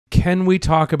can we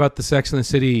talk about the Sex and the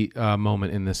City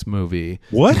moment in this movie?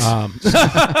 What?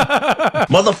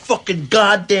 Motherfucking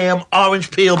goddamn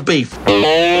orange peel beef.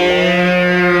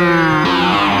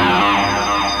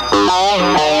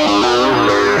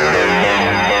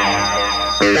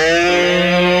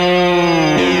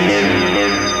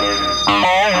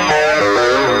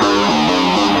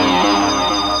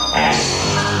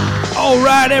 All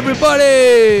right,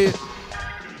 everybody.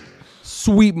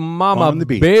 Sweet mama,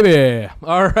 baby.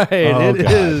 All right, it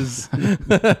is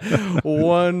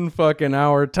 1 fucking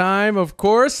hour time, of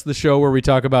course. The show where we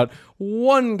talk about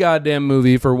one goddamn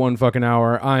movie for 1 fucking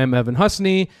hour. I am Evan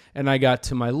Husney, and I got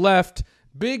to my left,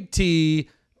 Big T,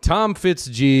 Tom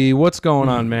Fitz-G. What's going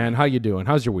on, man? How you doing?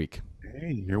 How's your week?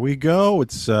 Hey, here we go.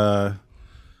 It's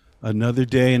another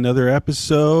day, another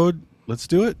episode. Let's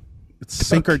do it. Let's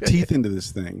sink our teeth into this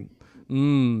thing.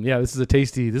 Yeah, this is a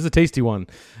tasty one.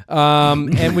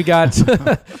 And we got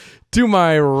to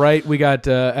my right, we got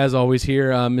as always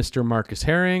here, Mr. Marcus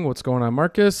Herring. What's going on,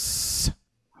 Marcus?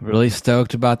 Really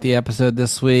stoked about the episode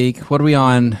this week. What are we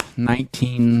on?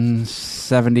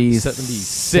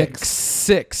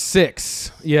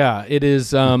 1976. Yeah, it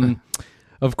is. Of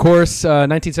course,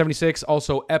 1976.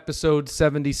 Also, episode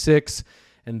 76.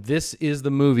 And this is the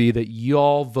movie that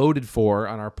y'all voted for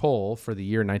on our poll for the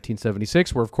year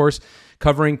 1976. We're, of course,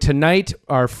 covering tonight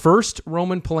our first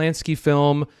Roman Polanski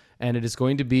film, and it is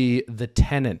going to be The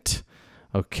Tenant.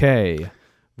 Okay.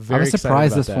 I was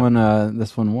surprised this one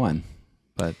won,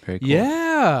 but very cool.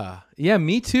 Yeah,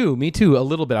 me too. A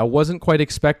little bit. I wasn't quite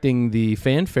expecting the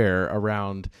fanfare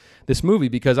around this movie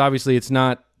because obviously it's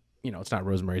not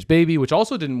Rosemary's Baby, which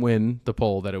also didn't win the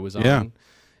poll that it was on.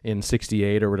 In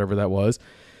 68 or whatever that was.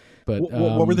 But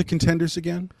what were the contenders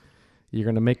again? You're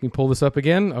gonna make me pull this up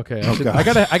again? Okay, I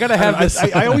gotta have this.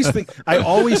 I always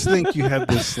think you have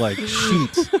this like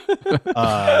sheet.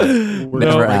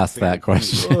 Never asked that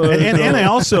question. And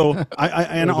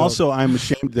I'm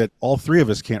ashamed that all three of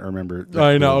us can't remember.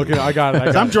 I know. Okay, I got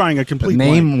it. I'm drawing a complete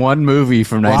name blank. one movie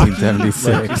from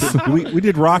 1976. we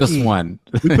did Rocky. Just one.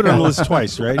 We put it on the list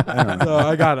twice, right? I don't know. No,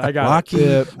 I got it.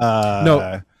 Rocky.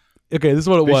 No. Okay, this is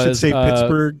what it was. Should say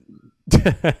Pittsburgh.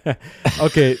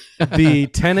 Okay, the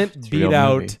Tenant beat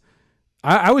out. Movie.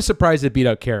 I was surprised it beat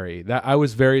out Carrie. I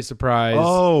was very surprised.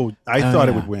 Oh, I thought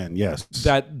it would win. Yes,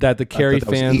 that the Carrie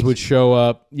fans would show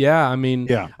up. Yeah, I mean,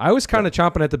 I was kind of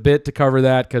chomping at the bit to cover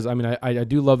that because I mean, I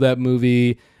do love that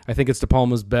movie. I think it's De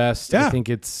Palma's best. Yeah. I think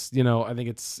it's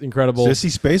incredible.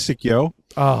 Sissy Spacek, yo.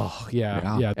 Oh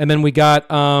yeah. And then we got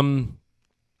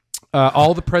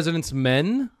All the President's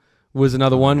Men was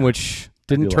another one which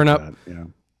didn't turn up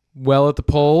well at the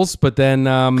polls, but then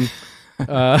but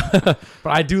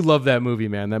I do love that movie,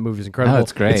 man. That movie's incredible. Oh,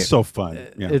 it's great. It's so fun.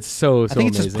 Yeah. It's so I think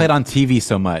it's amazing. just played on TV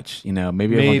so much,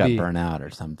 maybe everyone got burnt out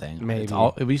or something. Maybe.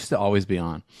 It used to always be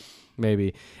on.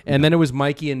 Maybe. And then it was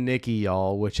Mikey and Nikki,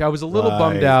 y'all, which I was a little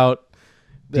bummed out.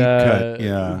 Deep cut,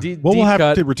 yeah. We'll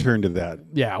have to return to that.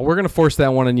 Yeah, we're gonna force that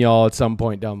one on y'all at some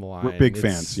point down the line. We're big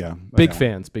fans, yeah. Big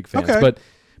fans. Okay.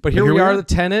 But here we are, The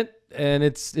Tenant, and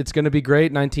it's going to be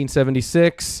great.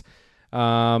 1976.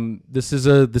 This is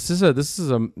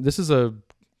a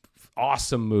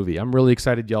awesome movie. I'm really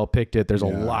excited y'all picked it. There's a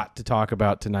lot to talk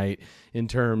about tonight in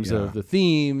terms of the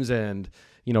themes and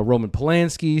Roman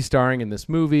Polanski starring in this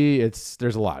movie.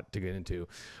 There's a lot to get into,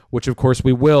 which of course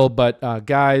we will. But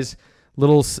guys,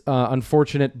 little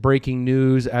unfortunate breaking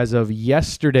news as of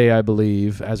yesterday, I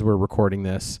believe, as we're recording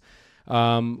this.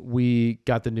 We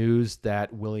got the news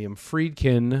that William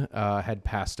Friedkin had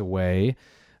passed away.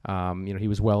 He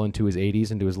was well into his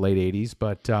 80s, into his late 80s,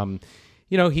 but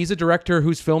he's a director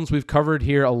whose films we've covered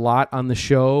here a lot on the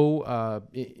show.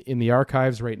 In the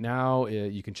archives right now,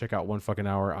 you can check out 1 fucking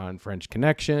hour on French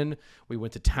Connection. We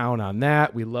went to town on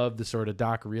that. We love the sort of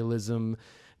doc realism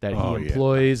that he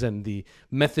employs and the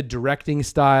method directing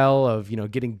style of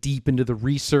getting deep into the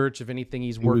research of anything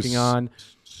he's working on.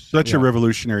 Such a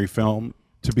revolutionary film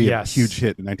to be a huge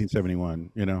hit in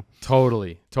 1971,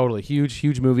 Totally.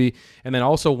 Huge movie. And then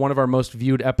also one of our most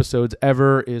viewed episodes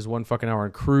ever is 1 fucking hour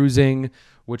on cruising,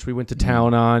 which we went to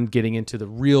town on, getting into the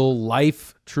real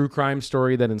life true crime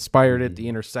story that inspired it, the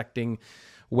intersecting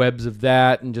webs of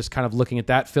that, and just kind of looking at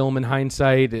that film in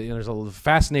hindsight. There's a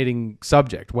fascinating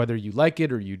subject, whether you like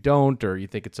it or you don't, or you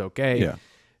think it's okay. Yeah.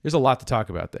 There's a lot to talk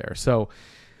about there. So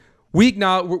we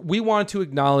want to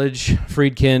acknowledge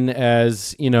Friedkin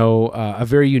as a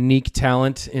very unique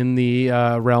talent in the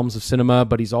realms of cinema,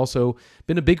 but he's also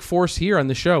been a big force here on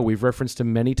the show. We've referenced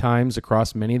him many times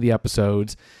across many of the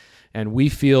episodes, and we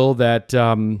feel that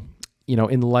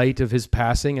in light of his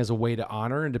passing, as a way to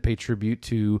honor and to pay tribute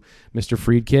to Mr.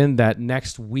 Friedkin, that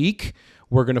next week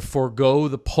We're going to forego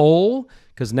the poll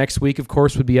because next week, of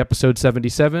course, would be episode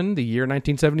 77, the year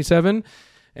 1977.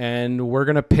 And we're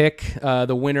going to pick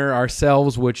the winner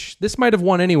ourselves, which this might have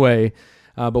won anyway.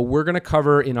 But we're going to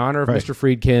cover, in honor of Mr.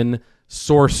 Friedkin,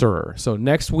 Sorcerer. So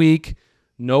next week,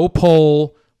 no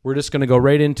poll. We're just going to go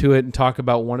right into it and talk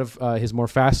about one of his more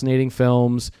fascinating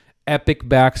films, epic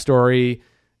backstory,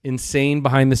 insane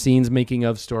behind-the-scenes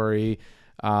making-of story.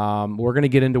 We're going to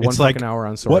get into one fucking hour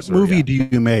on Sorcerer. What movie do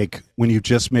you make when you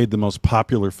just made the most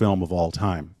popular film of all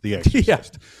time, The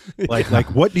Exorcist?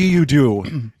 Like what do you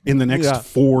do in the next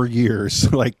 4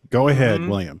 years? Like, go ahead,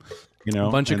 William. You know,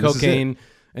 a bunch of cocaine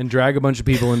and drag a bunch of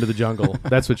people into the jungle.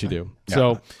 That's what you do. Yeah.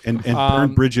 So and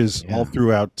burn bridges all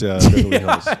throughout Beverly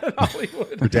Hills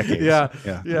Hollywood for decades. Yeah,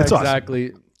 That's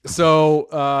exactly. Awesome.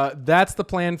 So that's the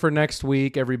plan for next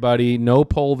week, everybody. No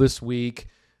poll this week.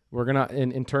 We're gonna,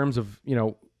 in terms of, you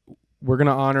know, we're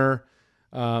gonna honor,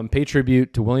 pay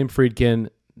tribute to William Friedkin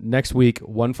next week.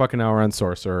 1 fucking hour on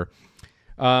Sorcerer.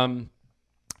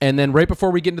 And then right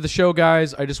before we get into the show,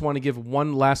 guys, I just want to give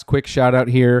one last quick shout out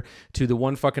here to the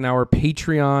 1 fucking hour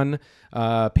Patreon.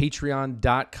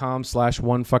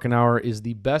 Patreon.com/1 fucking hour is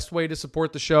the best way to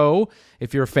support the show.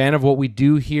 If you're a fan of what we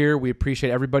do here, we appreciate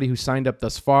everybody who signed up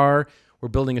thus far. We're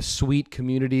building a sweet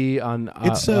community on over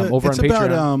on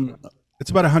Patreon. It's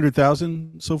about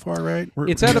 100,000 so far, right?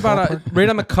 It's at about right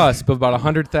on the cusp of about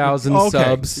 100,000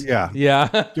 subs. Yeah.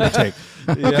 Give or take.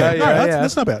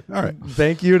 That's not bad. All right.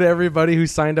 Thank you to everybody who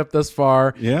signed up thus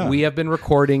far. Yeah. We have been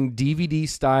recording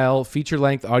DVD-style,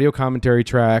 feature-length audio commentary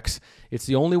tracks. It's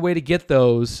the only way to get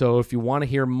those. So if you want to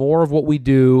hear more of what we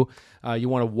do, you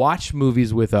want to watch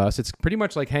movies with us, it's pretty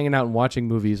much like hanging out and watching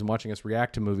movies and watching us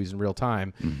react to movies in real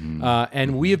time. Mm-hmm.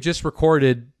 And we have just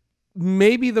recorded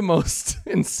maybe the most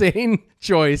insane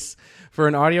choice for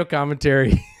an audio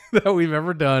commentary that we've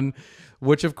ever done,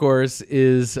 which of course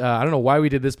is, I don't know why we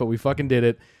did this, but we fucking did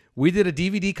it. We did a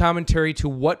DVD commentary to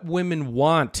What Women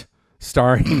Want,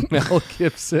 starring Mel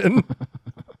Gibson.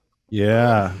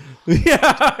 Yeah.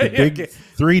 Yeah. Big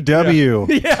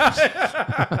 3W.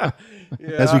 Yeah.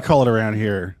 As we call it around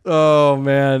here. Oh,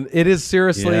 man. It is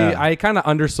seriously, I kind of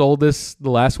undersold this the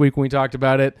last week when we talked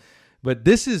about it. But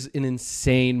this is an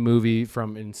insane movie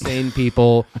from insane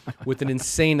people with an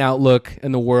insane outlook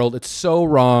in the world. It's so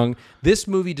wrong. This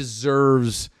movie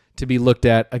deserves to be looked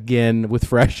at again with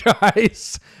fresh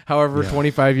eyes. However,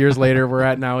 25 years later, we're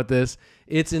at now with this.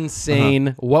 It's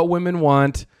insane. What Women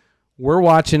Want. We're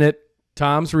watching it.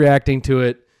 Tom's reacting to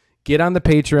it. Get on the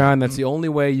Patreon. That's the only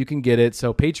way you can get it.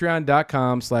 So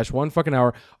patreon.com/1 fucking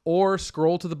hour, or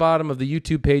scroll to the bottom of the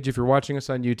YouTube page if you're watching us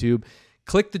on YouTube.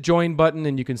 Click the join button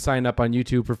and you can sign up on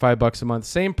YouTube for $5 a month.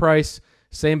 Same price,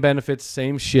 same benefits,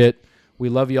 same shit. We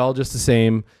love you all just the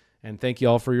same. And thank you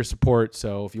all for your support.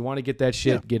 So if you want to get that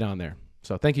shit, get on there.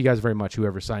 So thank you guys very much,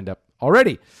 whoever signed up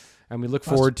already. And we look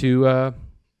forward to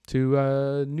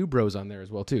new bros on there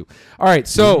as well, too. All right.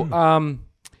 So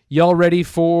y'all ready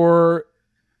for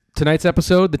tonight's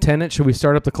episode, The Tenant? Should we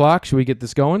start up the clock? Should we get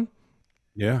this going?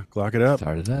 Yeah, clock it up.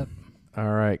 Start it up.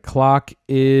 All right. Clock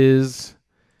is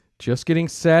just getting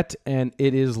set, and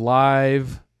it is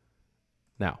live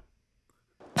now.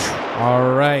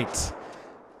 All right.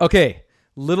 Okay.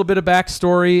 Little bit of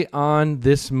backstory on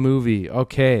this movie.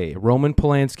 Okay. Roman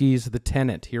Polanski's The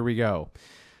Tenant. Here we go.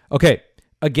 Okay.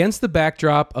 Against the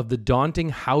backdrop of the daunting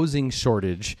housing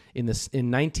shortage in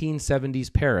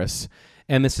 1970s Paris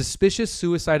and the suspicious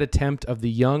suicide attempt of the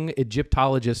young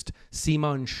Egyptologist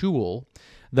Simon Schul,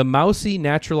 the mousy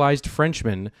naturalized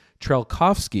Frenchman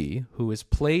Trelkovsky, who is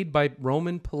played by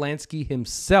Roman Polanski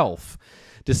himself,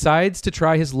 decides to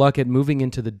try his luck at moving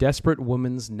into the desperate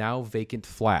woman's now vacant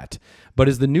flat. But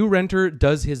as the new renter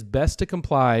does his best to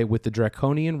comply with the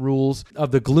draconian rules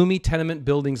of the gloomy tenement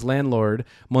building's landlord,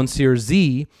 Monsieur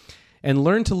Z, and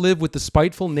learn to live with the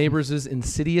spiteful neighbors'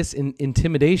 insidious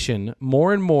intimidation,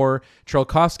 more and more,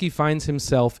 Trelkovsky finds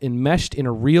himself enmeshed in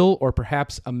a real or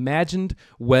perhaps imagined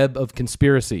web of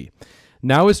conspiracy.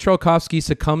 Now as Trelkovsky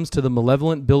succumbs to the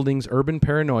malevolent building's urban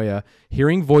paranoia,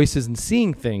 hearing voices and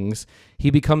seeing things, he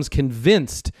becomes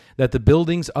convinced that the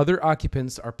building's other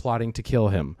occupants are plotting to kill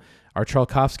him. Are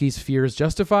Trelkovsky's fears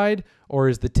justified, or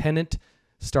is the tenant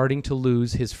starting to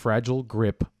lose his fragile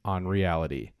grip on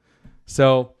reality?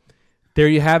 So there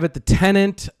you have it, The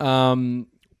Tenant. One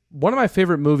of my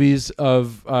favorite movies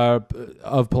of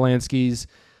Polanski's.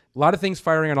 A lot of things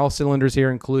firing on all cylinders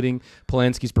here, including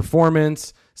Polanski's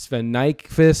performance. Sven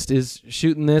Nykvist is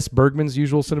shooting this, Bergman's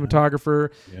usual cinematographer.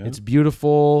 Yeah. It's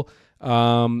beautiful,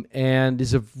 and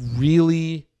is a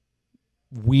really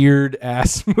weird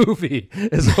ass movie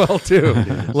as well too.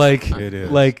 Like It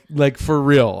is. like for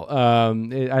real.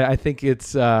 I think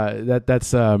it's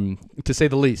that's to say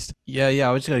the least. Yeah.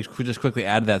 I was just gonna just quickly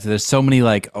add that. So there's so many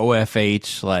like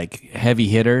OFH like heavy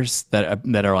hitters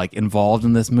that are like involved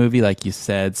in this movie, like you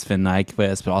said, Sven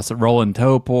Nykvist, but also Roland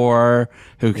Topor,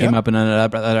 who came up in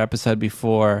another episode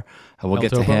before. We'll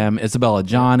get to him. Isabella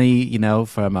Johnny, you know,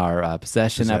 from our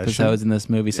Possession episodes in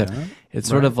this movie. So it's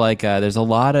sort of like there's a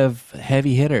lot of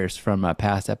heavy hitters from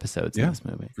past episodes in this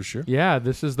movie. For sure. Yeah,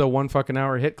 this is the 1 fucking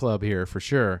hour hit club here for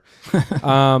sure.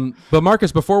 But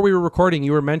Marcus, before we were recording,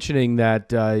 you were mentioning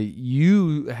that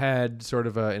you had sort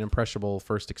of an impressionable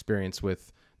first experience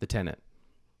with The Tenant.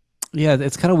 Yeah,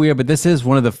 it's kind of weird, but this is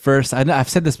one of the first. I've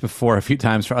said this before a few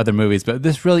times for other movies, but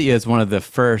this really is one of the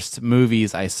first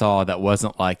movies I saw that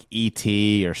wasn't like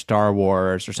E.T. or Star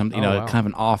Wars or something, kind of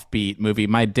an offbeat movie.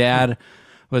 My dad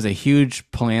was a huge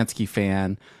Polanski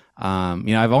fan.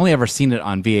 I've only ever seen it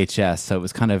on VHS, so it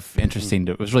was kind of interesting.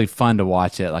 It was really fun to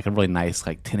watch it, like a really nice,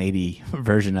 like 1080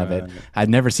 version of it. I'd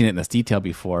never seen it in this detail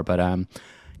before, but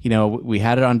we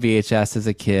had it on VHS as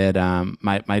a kid.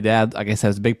 My dad, like I said,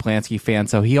 was a big Polanski fan,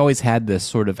 so he always had this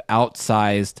sort of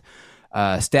outsized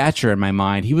stature in my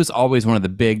mind. He was always one of the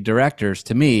big directors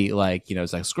to me, like,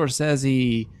 it's like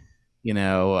Scorsese,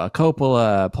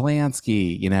 Coppola,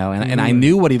 Polanski, and I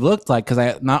knew what he looked like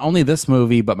because not only this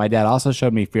movie, but my dad also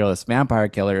showed me Fearless Vampire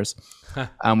Killers,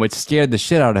 which scared the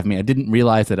shit out of me. I didn't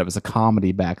realize that it was a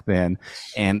comedy back then.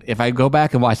 And if I go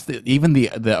back and watch even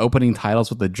the opening titles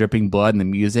with the dripping blood and the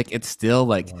music, it still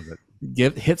like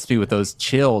hits me with those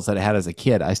chills that I had as a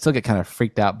kid. I still get kind of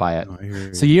freaked out by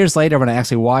it. So years later, when I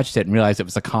actually watched it and realized it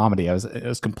was a comedy, it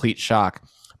was complete shock.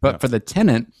 But for The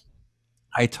Tenant,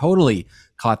 I totally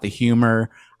caught the humor.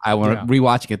 I want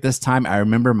rewatching it this time. I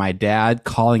remember my dad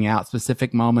calling out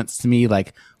specific moments to me,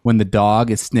 like when the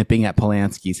dog is snipping at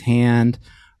Polanski's hand,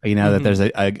 that there's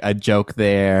a joke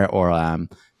there, or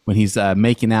when he's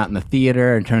making out in the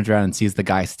theater and turns around and sees the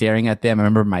guy staring at them. I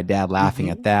remember my dad laughing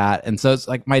at that. And so it's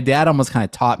like my dad almost kind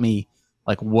of taught me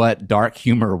like what dark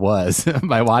humor was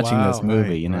by watching this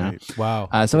movie, Right.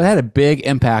 Wow. So it had a big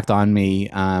impact on me,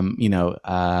 so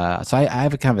I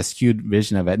have a kind of a skewed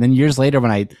vision of it. And then years later,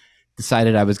 when I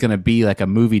decided I was going to be like a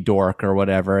movie dork or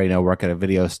whatever, work at a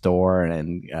video store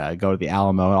and go to the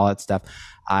Alamo and all that stuff,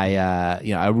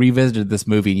 I revisited this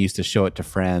movie and used to show it to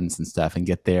friends and stuff and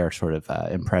get their sort of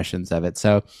impressions of it.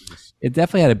 So it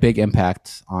definitely had a big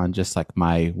impact on just like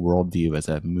my worldview as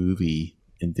a movie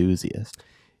enthusiast.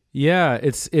 Yeah,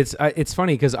 it's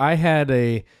funny because I had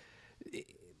a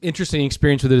interesting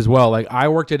experience with it as well. Like I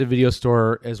worked at a video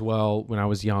store as well when I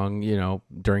was young,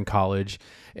 during college,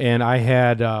 and I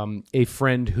had a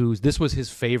friend this was his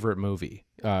favorite movie.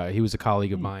 He was a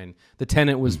colleague of mine. The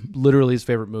Tenant was literally his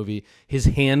favorite movie. His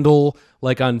handle,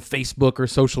 like on Facebook or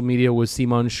social media, was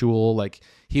Simon Schul. Like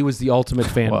he was the ultimate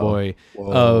fanboy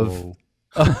of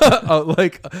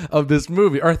of this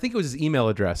movie. Or I think it was his email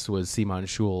address was Simon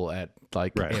Schul at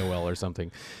AOL or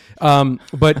something.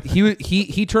 But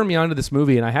he turned me on to this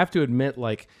movie, and I have to admit,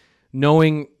 like,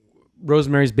 knowing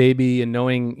Rosemary's Baby and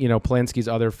knowing, Polanski's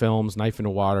other films, Knife into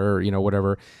Water,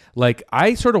 whatever, like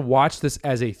I sort of watched this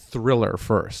as a thriller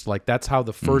first. Like that's how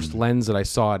the first lens that I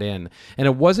saw it in. And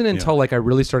it wasn't until like I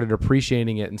really started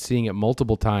appreciating it and seeing it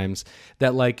multiple times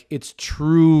that like its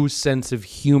true sense of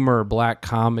humor, black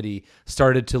comedy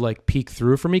started to like peek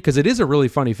through for me, because it is a really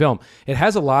funny film. It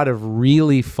has a lot of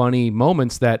really funny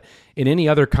moments that in any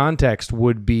other context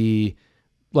would be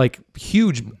like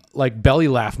huge, like belly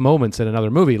laugh moments in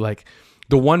another movie. Like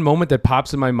the one moment that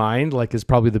pops in my mind, like is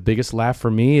probably the biggest laugh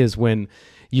for me, is when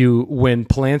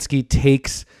Polanski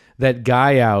takes that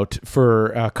guy out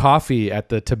for coffee at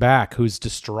the Tobacco who's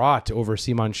distraught over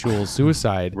Simon Schul's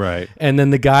suicide. Right. And then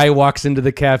the guy walks into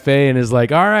the cafe and is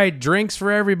like, all right, drinks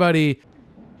for everybody.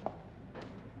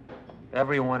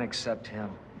 Everyone except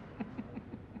him.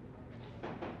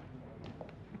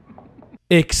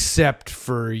 Except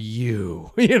for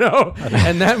you,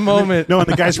 and that moment. No, and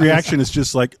the guy's reaction is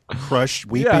just like crushed,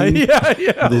 weeping.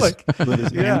 Yeah.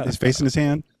 With his face in his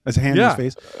hand, his hand in his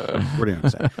face. What do you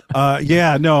say?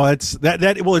 It's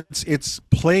that. Well, it's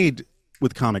played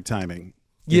with comic timing.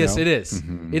 Yes, it is.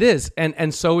 Mm-hmm. It is,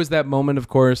 and so is that moment, of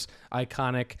course,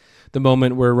 iconic. The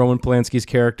moment where Roman Polanski's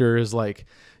character is like,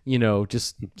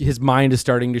 just his mind is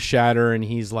starting to shatter, and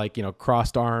he's like,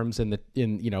 crossed arms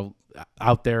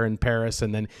out there in Paris,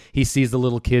 and then he sees the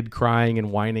little kid crying and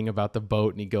whining about the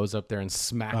boat, and he goes up there and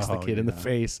smacks the kid in the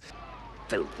face.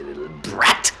 Filthy little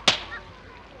brat.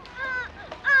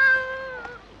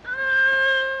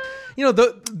 you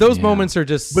know, those moments are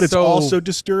just. But it's also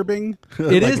disturbing.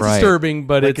 It is disturbing,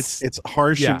 but like it's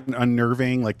harsh and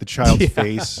unnerving. Like the child's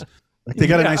face. Like they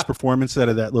got a nice performance out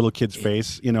of that little kid's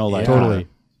face. You know, like totally.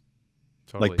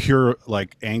 Like pure,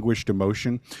 like anguished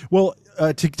emotion. Well,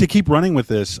 to keep running with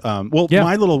this,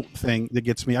 my little thing that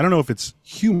gets me, I don't know if it's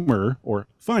humor or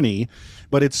funny,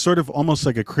 but it's sort of almost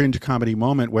like a cringe comedy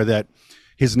moment where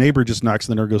his neighbor just knocks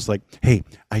on the door and goes like, "Hey,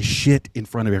 I shit in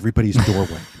front of everybody's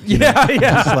doorway." He's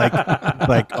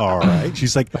like, all right.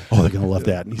 She's like, "Oh, they're gonna love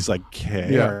that." And he's like,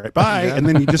 "Okay, all right, bye." And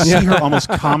then you just see her almost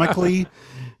comically,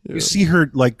 you see her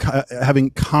like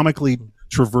having comically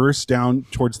traverse down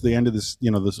towards the end of this,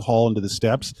 this hall into the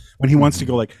steps when he wants to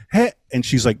go like, "Hey," and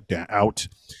she's like, "Out."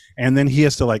 And then he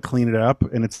has to like clean it up,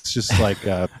 and it's just like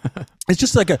I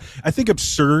think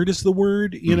absurd is the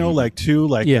word,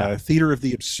 theater of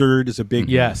the absurd is a big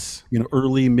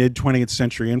early mid 20th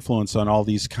century influence on all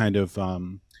these kind of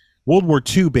World War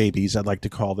II babies, I'd like to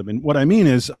call them. And what I mean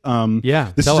is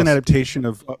this is an adaptation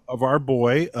of our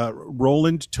boy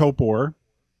Roland Topor.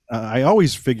 I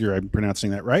always figure I'm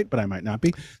pronouncing that right, but I might not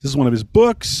be. This is one of his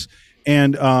books.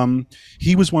 And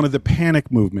he was one of the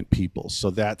Panic Movement people. So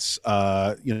that's,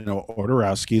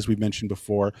 Odorowski, as we've mentioned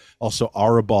before, also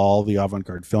Arabal, the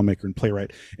avant-garde filmmaker and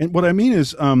playwright. And what I mean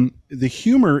is the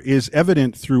humor is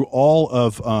evident through all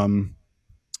of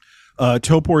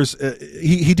Topor's.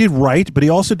 He did write, but he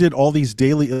also did all these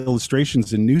daily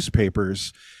illustrations in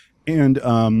newspapers.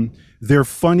 And they're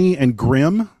funny and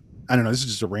grim. I don't know, this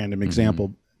is just a random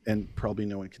example, and probably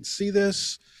no one can see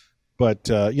this.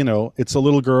 But, it's a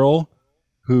little girl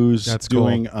who's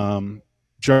doing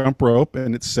jump rope,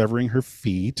 and it's severing her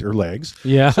feet or legs.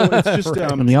 Yeah. So it's just,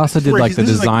 and he also did like the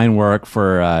design work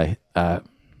for La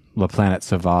Planète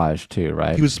Sauvage too,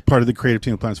 right? He was part of the creative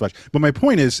team of Planète Sauvage. But my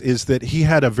point is that he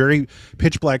had a very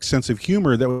pitch black sense of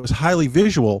humor that was highly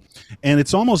visual. And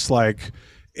it's almost like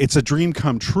it's a dream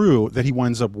come true that he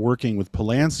winds up working with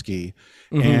Polanski.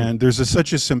 And there's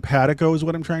such a simpatico is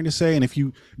what I'm trying to say. And if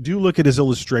you do look at his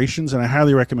illustrations, and I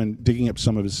highly recommend digging up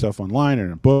some of his stuff online or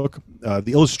in a book,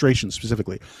 the illustrations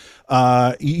specifically,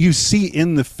 you see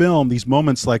in the film these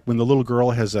moments like when the little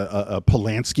girl has a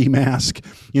Polanski mask,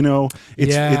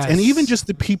 and even just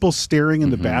the people staring in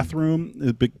the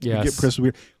bathroom,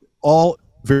 all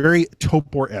very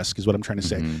Topor-esque is what I'm trying to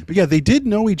say. But yeah, they did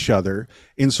know each other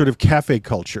in sort of cafe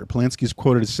culture. Polanski's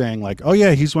quoted as saying like, "Oh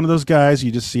yeah, he's one of those guys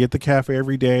you just see at the cafe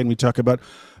every day, and we talk about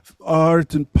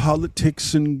art and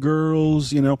politics and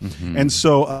girls, And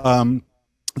so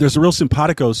there's a real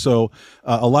simpatico. So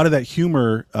a lot of that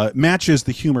humor matches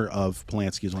the humor of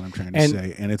Polanski is what I'm trying to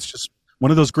say. And it's just one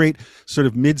of those great sort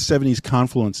of mid-70s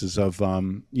confluences of,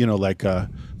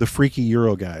 the freaky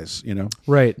Euro guys,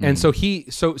 Right. And so he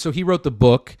wrote the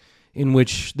book in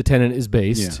which the Tenant is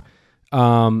based.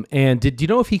 Yeah. And did you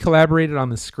know if he collaborated on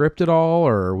the script at all,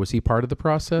 or was he part of the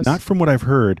process? Not from what I've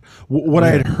heard. What I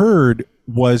had heard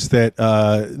was that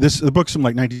the book's from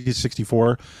like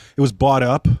 1964. It was bought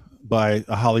up by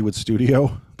a Hollywood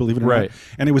studio, believe it or not.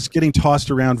 And it was getting tossed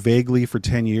around vaguely for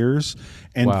 10 years.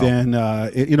 And then,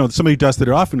 somebody dusted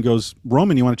it off and goes,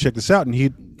 "Roman, you want to check this out?" And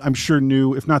he, I'm sure,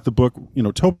 knew, if not the book,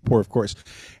 Topor, of course.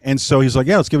 And so he's like,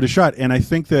 "Yeah, let's give it a shot." And I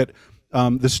think that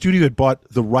the studio had bought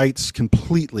the rights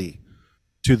completely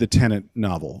to the Tenant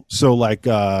novel. So like,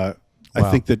 I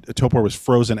think that Topor was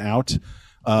frozen out.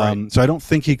 So I don't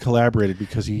think he collaborated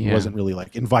because he wasn't really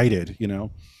like invited,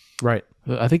 Right.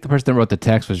 I think the person that wrote the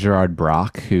text was Gerard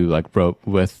Brock, who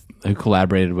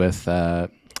collaborated with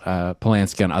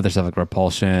Polanski on other stuff like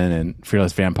Repulsion and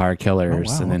Fearless Vampire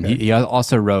Killers. And then he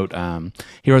also wrote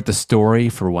the story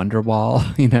for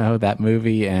Wonderwall, that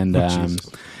movie. And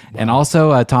and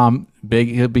also Tom,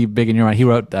 he'll be big in your mind. He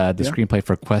wrote the screenplay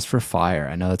for Quest for Fire.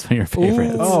 I know that's one of your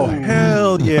favorites. Oh,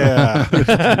 hell yeah.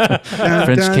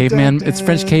 French caveman. It's a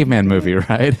French caveman movie,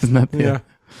 right? Isn't that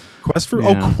Quest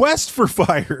for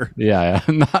Fire. Yeah.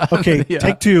 Okay,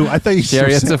 take two. I thought you said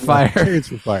Chariots of Fire. Chariots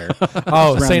for Fire.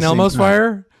 Oh, St. Elmo's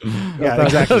Fire? Yeah,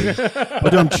 exactly.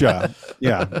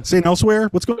 Yeah. St. Elsewhere?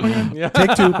 What's going on? Yeah.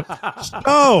 Take two.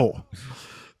 Oh.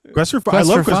 Quest for Fire. I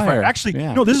love Quest for Fire. Actually,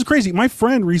 no, this is crazy. My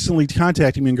friend recently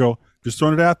contacted me and go, "Just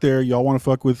throwing it out there. Y'all want to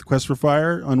fuck with Quest for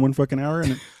Fire on one fucking hour?"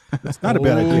 And it's not a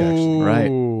bad idea, actually. Right.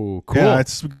 Cool. Yeah,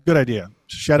 it's a good idea.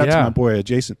 Shout out to my boy,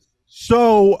 Jason.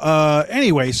 So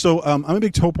anyway, I'm a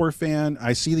big Topor fan.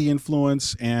 I see the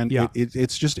influence, and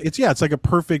it's like a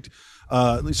perfect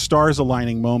stars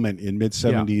aligning moment in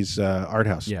mid-70s art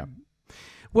house. Yeah.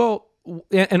 Well,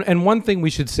 and one thing we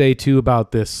should say too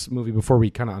about this movie before we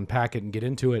kind of unpack it and get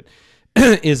into it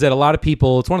is that a lot of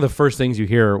people, it's one of the first things you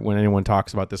hear when anyone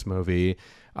talks about this movie.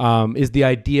 is the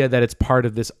idea that it's part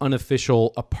of this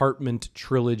unofficial apartment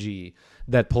trilogy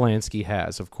that Polanski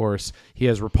has. Of course, he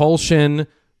has Repulsion,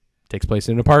 takes place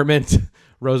in an apartment.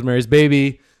 Rosemary's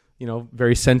Baby,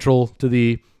 very central to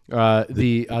the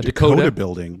Dakota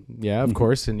building. Yeah, of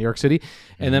course, in New York City.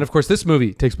 And then, of course, this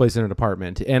movie takes place in an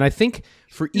apartment. And I think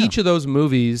for each of those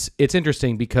movies, it's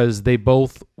interesting because they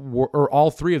both, or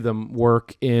all three of them,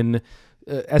 work in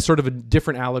as sort of a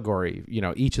different allegory,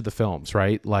 each of the films,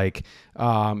 right? Like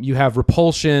you have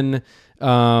Repulsion,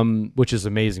 which is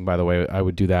amazing, by the way. I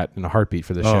would do that in a heartbeat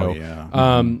for the show.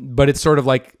 Yeah. But it's sort of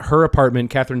like her apartment,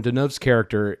 Catherine Deneuve's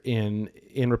character in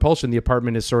Repulsion. The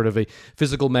apartment is sort of a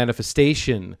physical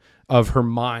manifestation of her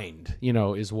mind,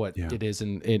 is what it is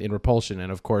in Repulsion.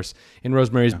 And of course, in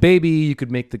Rosemary's Baby, you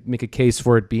could make a case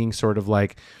for it being sort of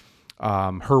like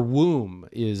her womb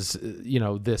is,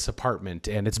 this apartment,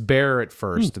 and it's bare at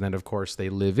first. And then, of course, they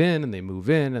live in and they move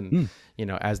in and,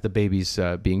 as the baby's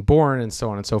being born and so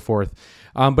on and so forth.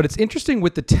 But it's interesting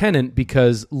with the tenant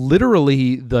because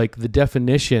literally like the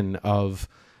definition of,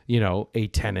 a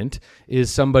tenant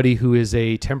is somebody who is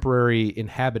a temporary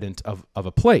inhabitant of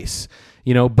a place,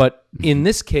 but in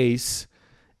this case,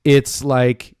 it's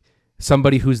like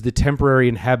somebody who's the temporary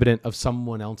inhabitant of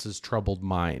someone else's troubled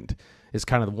mind. Is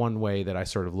kind of one way that I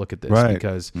sort of look at this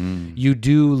because you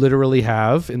do literally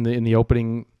have in the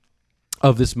opening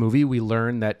of this movie, we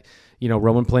learn that,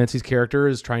 Roman Polanski's character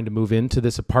is trying to move into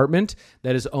this apartment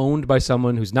that is owned by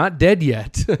someone who's not dead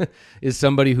yet, is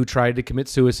somebody who tried to commit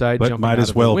suicide, but jumping might out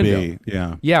as of well the window. be,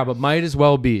 yeah. Yeah, but might as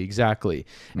well be, exactly.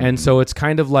 And so it's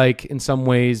kind of like, in some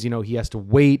ways, he has to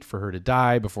wait for her to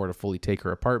die before to fully take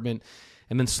her apartment.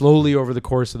 And then slowly over the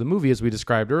course of the movie, as we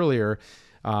described earlier,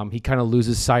 he kind of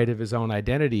loses sight of his own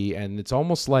identity, and it's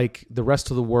almost like the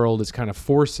rest of the world is kind of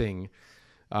forcing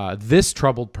this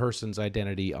troubled person's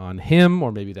identity on him,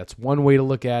 or maybe that's one way to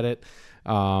look at it.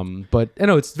 But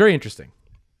it's very interesting.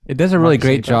 It does a really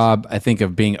great job, I think,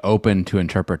 of being open to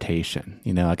interpretation.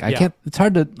 I can't. It's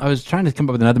hard to. I was trying to come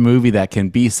up with another movie that can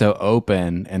be so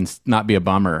open and not be a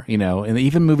bummer. And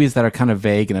even movies that are kind of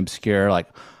vague and obscure, like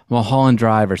Mulholland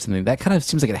Drive or something, that kind of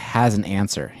seems like it has an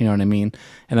answer. You know what I mean?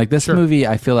 And like this movie,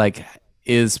 I feel like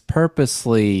is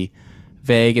purposely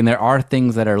vague, and there are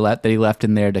things that he left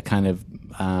in there to kind of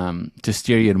to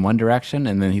steer you in one direction,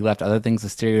 and then he left other things to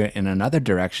steer you in another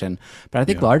direction. But I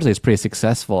think largely it's pretty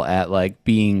successful at like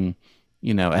being,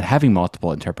 at having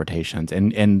multiple interpretations,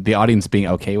 and the audience being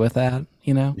okay with that.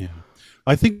 Yeah.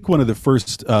 I think one of the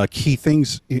first key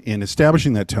things in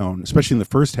establishing that tone, especially in the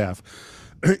first half,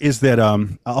 is that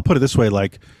I'll put it this way: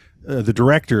 like the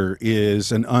director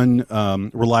is an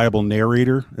unreliable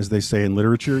narrator, as they say in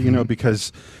literature.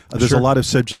 Because there's a lot of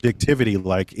subjectivity.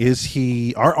 Like,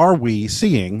 are we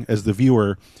seeing as the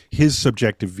viewer his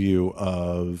subjective view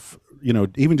of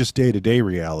even just day-to-day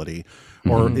reality,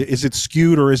 or is it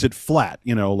skewed or is it flat?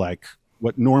 Like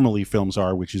what normally films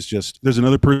are, which is just there's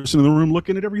another person in the room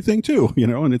looking at everything too,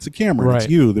 and it's a camera, and it's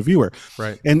you, the viewer,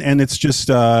 and it's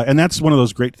just and that's one of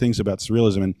those great things about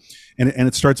surrealism, and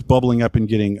it starts bubbling up and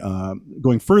getting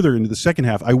going further into the second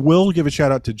half. I will give a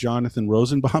shout out to Jonathan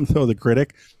Rosenbaum, though, the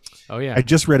critic. Oh yeah, I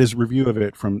just read his review of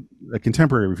it from a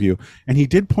contemporary review, and he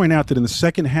did point out that in the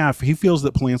second half he feels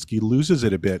that Polanski loses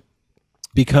it a bit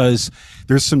because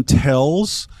there's some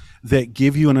tells that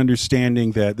give you an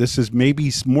understanding that this is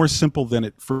maybe more simple than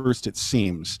at first it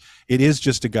seems. It is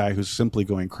just a guy who's simply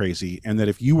going crazy, and that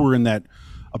if you were in that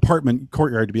apartment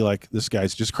courtyard to be like, this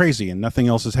guy's just crazy and nothing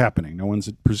else is happening, no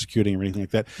one's persecuting or anything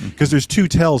like that, because there's two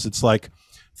tells. It's like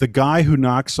the guy who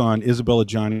knocks on Isabella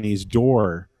Gianni's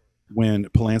door when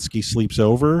Polanski sleeps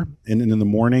over, and in the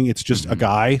morning it's just a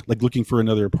guy like looking for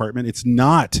another apartment. It's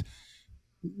not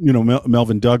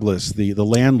Melvin Douglas, the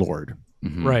landlord,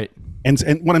 right? And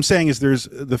what I'm saying is there's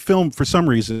the film, for some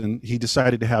reason, he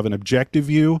decided to have an objective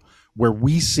view where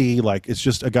we see like it's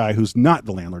just a guy who's not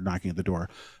the landlord knocking at the door,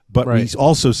 but we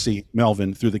also see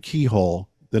Melvin through the keyhole,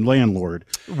 the landlord.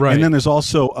 Right. And then there's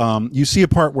also you see a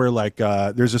part where like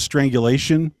there's a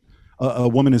strangulation. A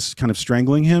woman is kind of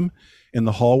strangling him in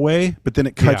the hallway, but then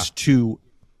it cuts to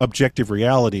objective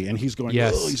reality, and he's going,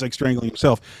 oh, he's like strangling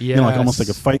himself, like almost like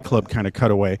a Fight Club kind of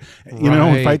cutaway.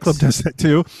 And Fight Club does that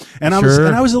too. And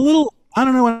I was a little, I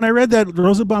don't know, when I read that,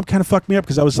 Rosenbaum kind of fucked me up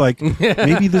because I was like,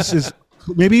 maybe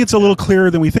it's a little clearer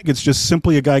than we think. It's just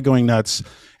simply a guy going nuts,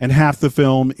 and half the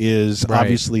film is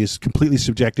obviously is completely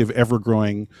subjective,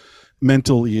 ever-growing,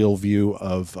 mental ill view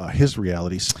of his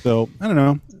reality. So I don't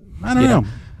know.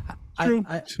 true.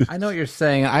 I know what you're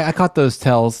saying. I caught those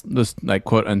tells, those like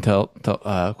quote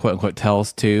unquote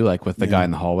tells too, like with the guy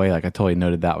in the hallway. Like I totally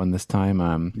noted that one this time.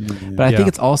 But I think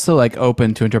it's also like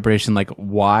open to interpretation, like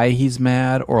why he's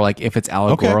mad, or like if it's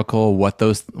allegorical, what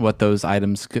those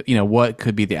items, what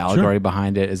could be the allegory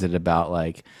behind it? Is it about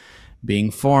like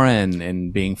being foreign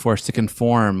and being forced to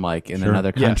conform, like in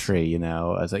another country?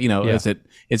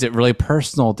 Is it really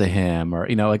personal to him, or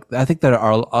like I think there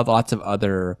are lots of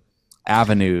other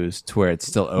avenues to where it's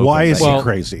still open. Why is he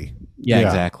crazy? Yeah,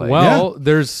 exactly. Well,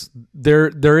 there is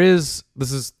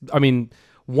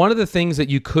one of the things that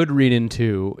you could read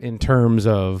into in terms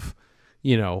of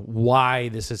why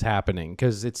this is happening,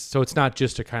 because it's not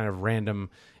just a kind of random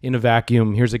in a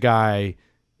vacuum, here's a guy,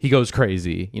 he goes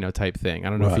crazy, type thing. I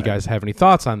don't know if you guys have any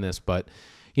thoughts on this, but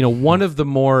one of the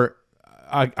more,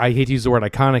 I hate to use the word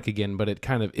iconic again, but it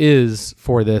kind of is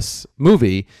for this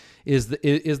movie, is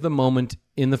the moment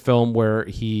in the film where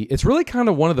it's really kind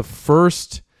of one of the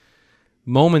first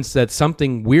moments that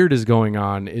something weird is going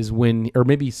on, is when, or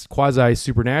maybe quasi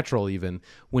supernatural even,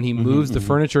 when he moves the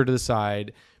furniture to the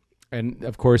side, and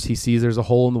of course he sees there's a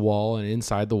hole in the wall, and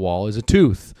inside the wall is a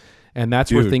tooth. And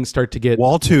that's where things start to get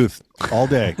wall tooth all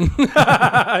day.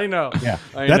 I know. Yeah.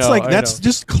 That's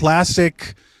just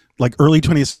classic, like early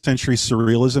 20th century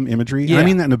surrealism imagery. Yeah. I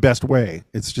mean that in the best way.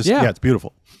 It's just it's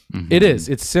beautiful. It is.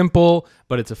 It's simple,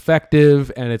 but it's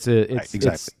effective, and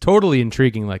it's totally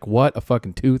intriguing. Like, what, a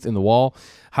fucking tooth in the wall?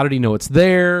 How did he know it's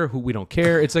there? We don't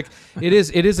care. It's like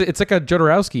it's like a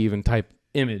Jodorowsky even type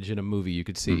image in a movie. You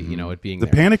could see, it being the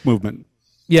panic movement.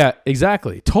 Yeah,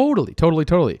 exactly. Totally.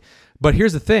 But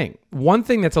here's the thing. One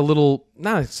thing that's a little,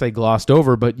 not to say glossed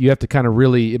over, but you have to kind of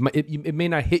really, it may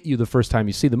not hit you the first time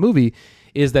you see the movie,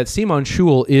 is that Simone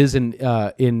Schul is in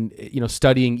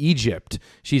studying Egypt.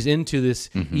 She's into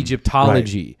this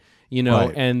Egyptology,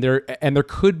 and there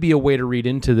could be a way to read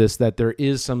into this that there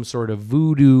is some sort of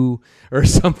voodoo or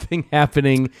something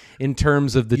happening in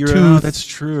terms of the tooth. That's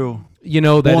true.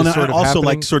 That is also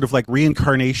like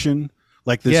reincarnation.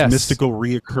 Like this mystical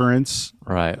reoccurrence,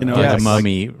 right? Like a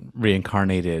mummy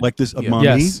reincarnated, like this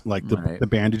mummy, like the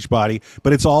bandaged body,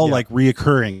 but it's all like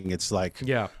reoccurring. It's like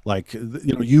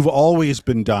you've always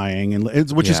been dying,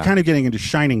 and which is kind of getting into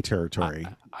Shining territory.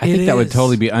 I think that would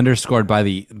totally be underscored by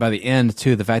the end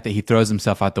too. The fact that he throws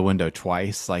himself out the window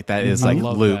twice, like that is like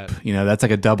loop. That. That's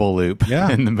like a double loop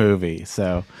in the movie.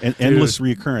 So an endless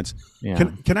reoccurrence.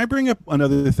 Yeah. Can I bring up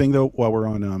another thing though while we're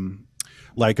on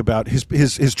like about his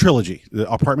trilogy, the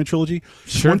apartment trilogy?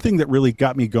 Sure. One thing that really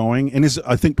got me going, and is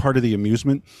I think part of the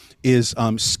amusement, is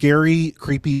scary,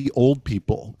 creepy old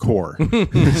people core.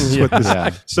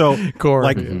 So core,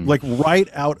 like right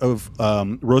out of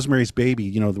Rosemary's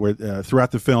Baby, where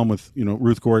throughout the film with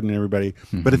Ruth Gordon and everybody,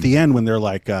 but at the end when they're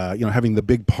like having the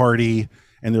big party.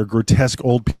 And they're grotesque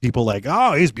old people like,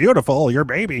 oh, he's beautiful, your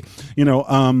baby,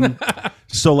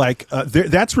 So like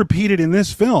that's repeated in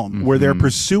this film where they're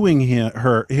pursuing him,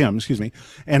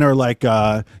 and are like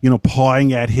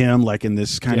pawing at him like in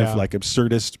this kind of like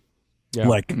absurdist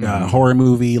horror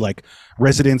movie, like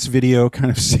residence video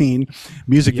kind of scene,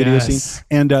 music video scene.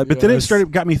 And but then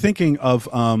it got me thinking of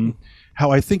how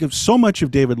I think of so much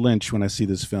of David Lynch when I see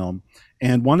this film.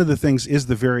 And one of the things is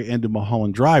the very end of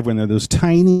Mulholland Drive when there are those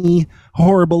tiny,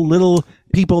 horrible little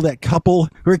people, that couple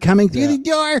who are coming through the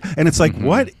door. And it's like,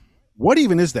 what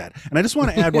even is that? And I just want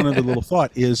to add one other little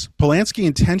thought is Polanski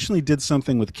intentionally did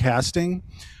something with casting.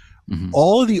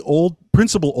 All of the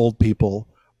principal old people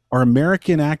are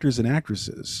American actors and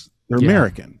actresses. They're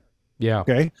American. Yeah.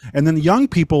 Okay. And then the young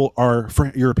people are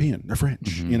European. They're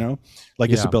French,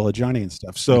 like Isabella Gianni and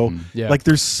stuff. So like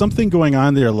there's something going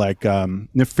on there, like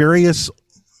nefarious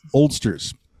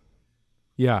oldsters.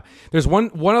 Yeah. There's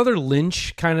one other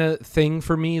Lynch kind of thing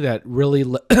for me that really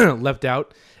leapt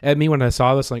out at me when I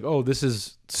saw this. Like, oh, this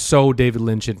is so David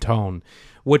Lynch in tone,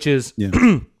 which is,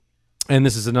 and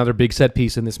this is another big set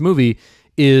piece in this movie,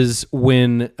 is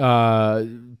when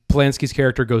Polanski's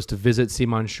character goes to visit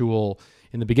Simon Schul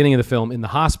in the beginning of the film in the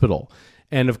hospital.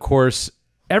 And of course,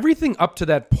 everything up to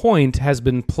that point has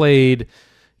been played,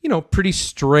 pretty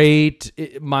straight,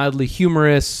 mildly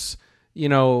humorous.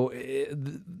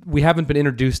 We haven't been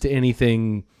introduced to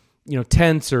anything,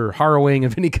 tense or harrowing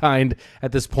of any kind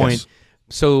at this point. Yes.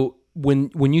 So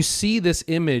when you see this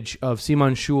image of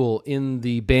Simon Schul in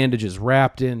the bandages,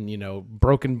 wrapped in,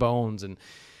 broken bones, and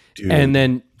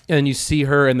then you see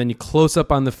her, and then you close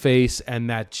up on the face, and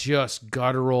that just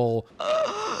guttural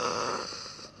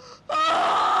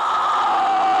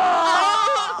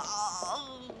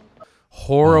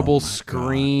horrible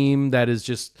scream that is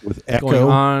just with echo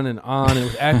going on and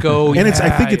with echo. And I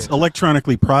think it's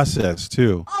electronically processed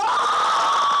too.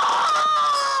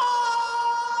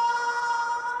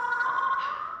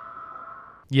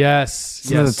 Yes.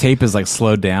 Some of the tape is like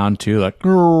slowed down too, like they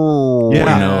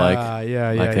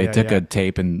took a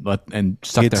tape and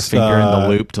stuck their finger in the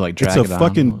loop to like drag it on. It's a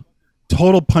fucking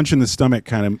total punch in the stomach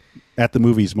kind of at the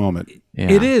movie's moment.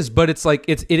 Yeah. It is, but it's like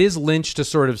it is Lynch to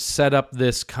sort of set up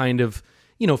this kind of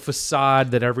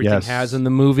facade that everything has in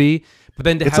the movie, but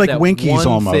then to have like that Winkies one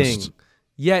almost. thing.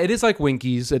 Yeah, it is like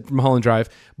Winkies at Mulholland Drive,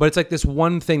 but it's like this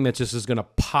one thing that just is going to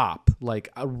pop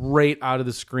like right out of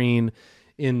the screen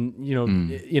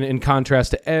in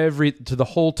contrast to the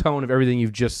whole tone of everything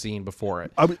you've just seen before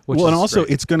it. And also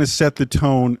great. It's going to set the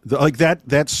tone. Like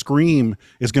that scream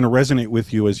is going to resonate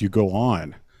with you as you go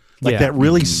on. Like that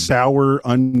really sour,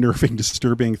 unnerving,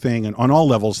 disturbing thing, and on all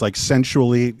levels, like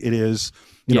sensually, it is.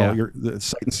 The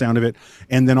sight and sound of it,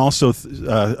 and then also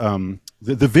the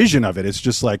vision of it. It's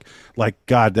just like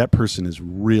God, that person is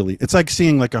really. It's like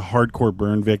seeing like a hardcore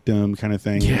burn victim kind of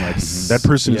thing. Yes. Like, that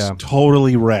person is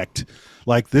totally wrecked.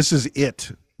 Like this is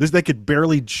it. They could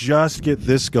barely just get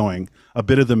this going, a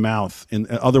bit of the mouth, and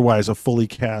otherwise a fully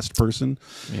cast person.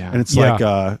 Yeah. And it's like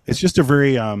it's just a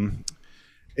very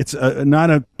it's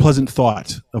not a pleasant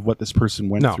thought of what this person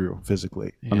went through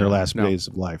physically on their last days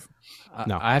of life.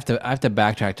 No, I have to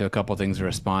backtrack to a couple things to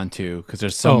respond to because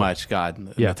there's so much.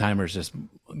 God, the timer's just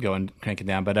cranking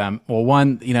down. But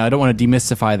one, I don't want to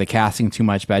demystify the casting too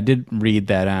much, but I did read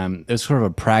that it was sort of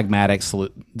a pragmatic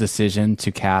decision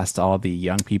to cast all the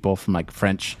young people from like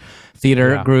French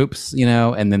theater groups,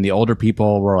 and then the older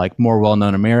people were like more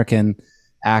well-known American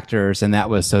actors, and that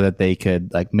was so that they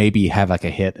could like maybe have like a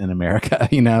hit in America,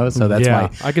 so that's why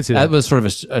I could see that was sort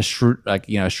of a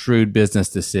shrewd business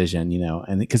decision,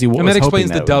 and because and that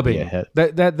explains the dubbing.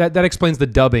 That explains the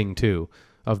dubbing too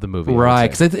of the movie,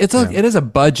 right? Because it is a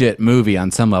budget movie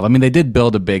on some level. I mean, they did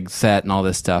build a big set and all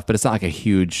this stuff, but it's not like a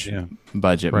huge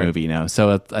budget movie,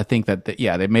 So I think that they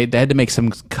had to make some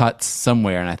cuts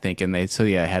somewhere, and I think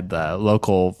they had the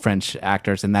local French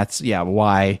actors, and that's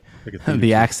why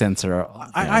the accents are.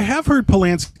 I have heard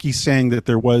Polanski saying that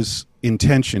there was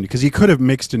intention because he could have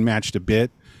mixed and matched a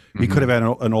bit. He could have had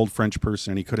an old French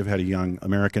person. He could have had a young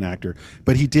American actor,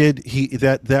 but he did.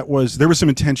 There was some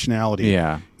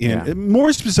intentionality.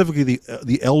 More specifically,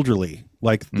 the elderly,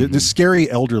 like the scary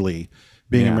elderly,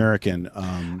 being American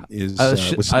is.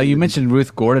 You mentioned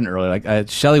Ruth Gordon earlier. Like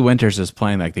Shelley Winters is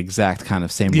playing like the exact kind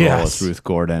of same role as Ruth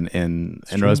Gordon in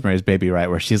Rosemary's Baby, right?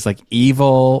 Where she's like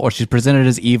evil, or she's presented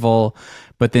as evil,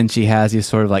 but then she has these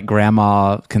sort of like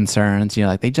grandma concerns.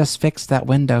 Like they just fixed that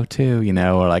window too,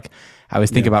 or like. I always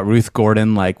think about Ruth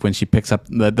Gordon, like when she picks up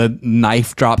the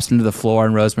knife drops into the floor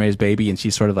in Rosemary's Baby, and she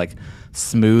sort of like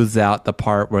smooths out the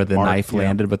part where the knife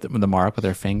landed with the mark with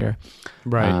her finger.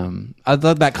 Right. I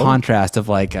love that contrast of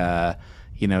like, the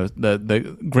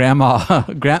grandma,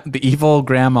 the evil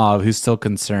grandma who's still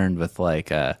concerned with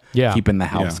like keeping the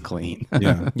house clean.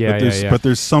 But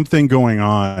there's something going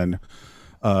on,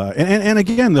 and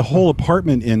again, the whole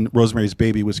apartment in Rosemary's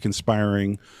Baby was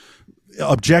conspiring.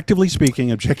 Objectively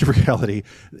speaking, objective reality,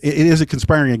 it is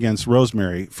conspiring against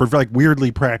Rosemary for like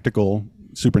weirdly practical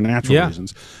supernatural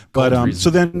reasons. But so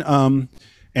then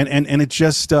and it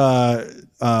just there's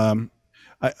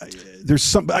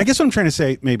some. I guess what I'm trying to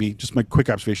say, maybe just my quick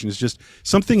observation is just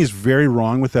something is very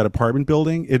wrong with that apartment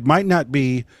building. It might not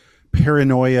be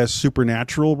paranoia,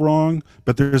 supernatural wrong,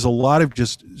 but there's a lot of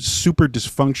just super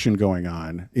dysfunction going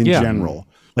on in general.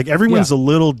 Like everyone's a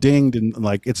little dinged, and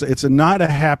like it's not a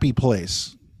happy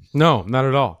place. No, not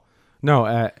at all. No,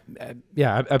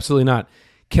 absolutely not.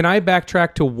 Can I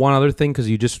backtrack to one other thing because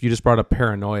you just brought up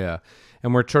paranoia,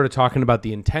 and we're sort of talking about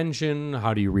the intention.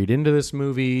 How do you read into this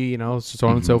movie? So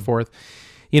on and so forth.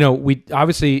 We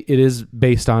obviously it is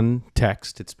based on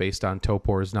text. It's based on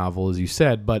Topor's novel, as you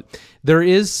said, but there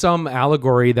is some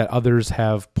allegory that others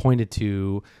have pointed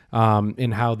to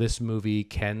in how this movie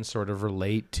can sort of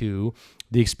relate to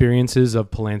the experiences of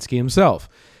Polanski himself.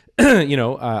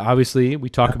 Obviously we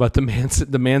talk about the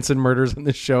Manson murders on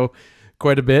this show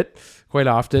quite a bit, quite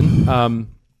often.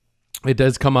 It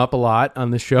does come up a lot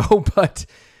on the show, but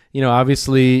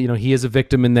obviously, he is a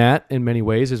victim in that in many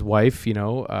ways. His wife,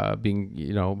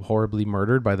 being, horribly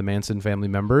murdered by the Manson family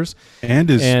members, and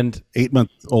his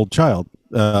 8-month-old child,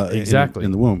 exactly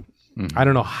in the womb. I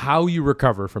don't know how you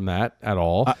recover from that at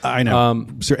all. I know,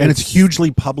 and it's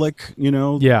hugely public.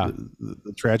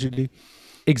 The tragedy.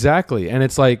 Exactly, and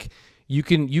it's like you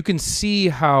can see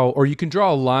how, or you can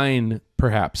draw a line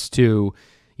perhaps to.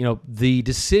 The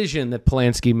decision that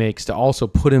Polanski makes to also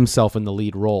put himself in the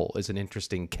lead role is an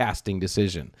interesting casting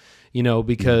decision,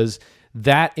 because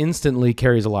that instantly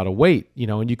carries a lot of weight,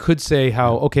 and you could say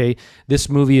how, okay, this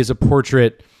movie is a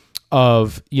portrait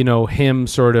of, him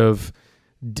sort of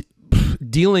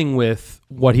dealing with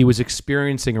what he was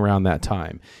experiencing around that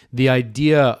time, the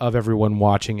idea of everyone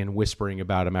watching and whispering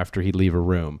about him after he'd leave a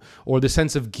room, or the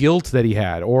sense of guilt that he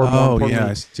had, or more importantly,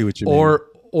 I see what you mean.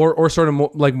 Or sort of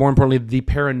more importantly, the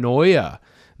paranoia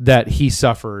that he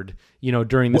suffered,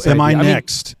 during this. Am I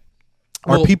next?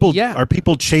 Are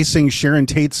people chasing Sharon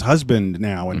Tate's husband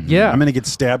now? And I'm going to get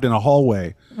stabbed in a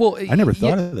hallway. Well, I never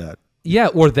thought of that. Yeah,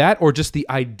 or just the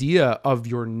idea of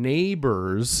your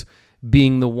neighbors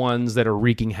being the ones that are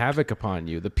wreaking havoc upon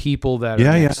you, the people that are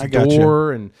next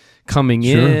door and coming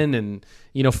in and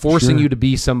forcing you to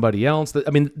be somebody else.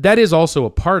 I mean, that is also a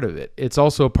part of it. It's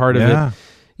also a part of it,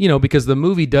 because the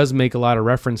movie does make a lot of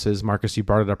references. Marcus, you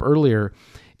brought it up earlier.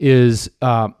 Is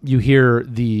you hear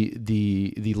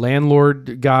the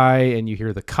landlord guy and you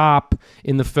hear the cop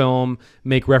in the film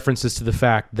make references to the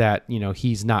fact that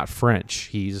he's not French,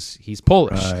 he's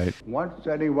Polish. Right. Once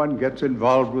anyone gets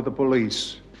involved with the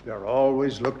police, they're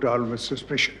always looked on with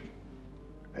suspicion,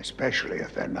 especially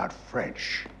if they're not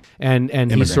French. And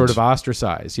he's sort of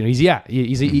ostracized.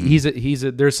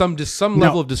 There's some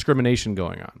level of discrimination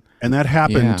going on. And that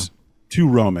happened to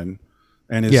Roman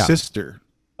and his sister.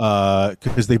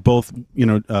 Because they both,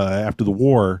 after the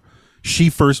war, she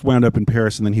first wound up in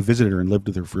Paris and then he visited her and lived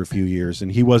with her for a few years.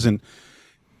 And he wasn't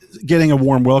getting a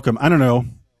warm welcome. I don't know.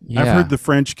 Yeah. I've heard the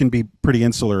French can be pretty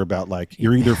insular about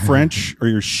you're either French or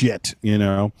you're shit, He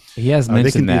has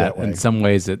mentioned that in some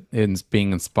ways it's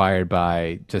being inspired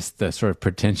by just the sort of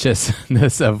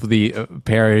pretentiousness of the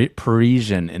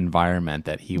Parisian environment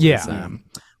that he was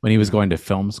when he was going to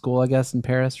film school, I guess, in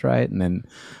Paris, right? And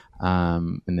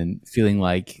then feeling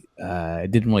like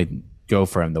it didn't really go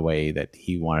for him the way that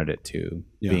he wanted it to,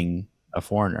 being a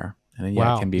foreigner. And then,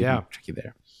 it can be tricky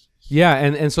there. Yeah,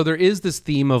 and so there is this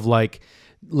theme of like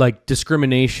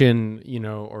discrimination,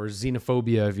 or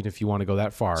xenophobia, if you want to go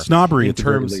that far. Snobbery in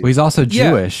terms. Well, he's also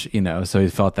Jewish, so he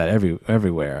felt that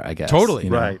everywhere, I guess. Totally,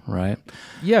 right.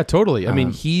 Yeah, totally. I mean,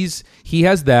 he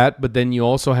has that, but then you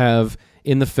also have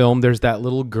in the film there's that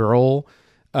little girl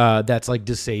that's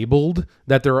disabled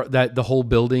that the whole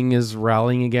building is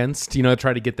rallying against,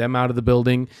 try to get them out of the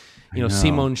building.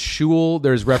 Simone Schul,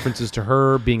 there's references to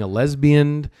her being a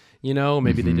lesbian,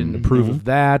 maybe they didn't approve of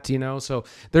that, so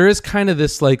there is kind of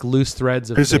this loose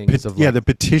threads of things. The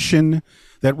petition,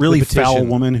 that really foul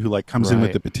woman who comes in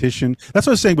with the petition. That's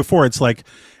what I was saying before. It's like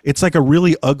a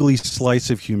really ugly slice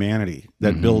of humanity,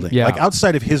 that building. Yeah.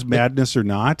 Outside of his madness or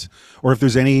not, or if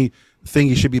there's any thing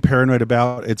you should be paranoid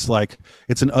about, it's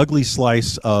an ugly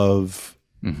slice of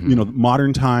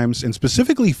modern times and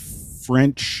specifically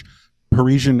French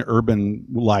Parisian urban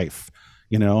life,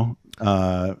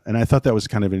 and I thought that was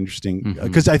kind of interesting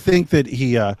because I think that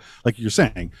he like you're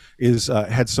saying is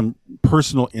had some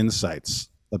personal insights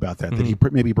about that he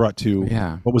maybe brought to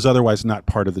what was otherwise not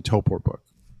part of the Topor book.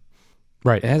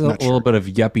 Right. It has a little bit of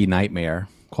yuppie nightmare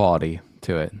quality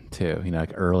to it too,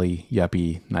 early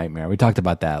yuppie nightmare. We talked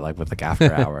about that with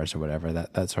After Hours or whatever,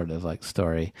 that sort of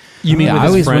story. You mean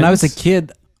when I was a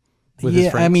kid?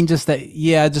 I mean just like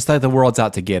the world's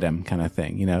out to get him kind of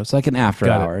thing, It's like an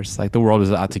After Hours, the world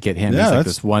is out to get him. He's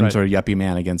this one sort of yuppie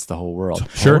man against the whole world.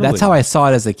 Sure, that's how I saw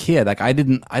it as a kid. I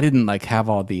didn't have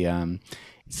all the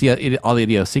all the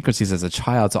idiosyncrasies as a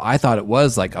child, so I thought it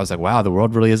was I was wow, the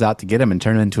world really is out to get him and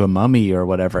turn him into a mummy or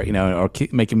whatever, or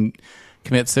make him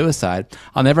commit suicide.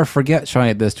 I'll never forget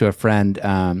showing this to a friend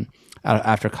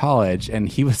after college,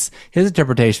 and his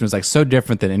interpretation was so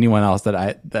different than anyone else and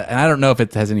I don't know if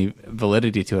it has any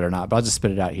validity to it or not, but I'll just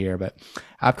spit it out here. But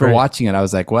after watching it, I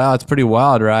was like, wow, it's pretty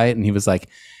wild, right? And he was like,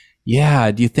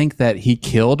 yeah, do you think that he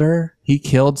killed her? He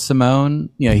killed Simone.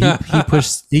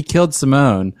 He killed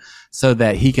Simone so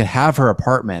that he could have her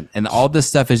apartment, and all this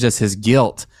stuff is just his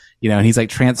guilt, and he's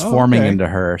transforming into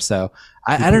her. So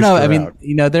I don't know. I mean,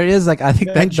 there is I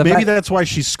think maybe that's why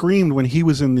she screamed when he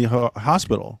was in the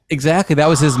hospital. Exactly. That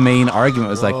was his main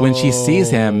argument, was when she sees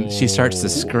him, she starts to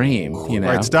scream,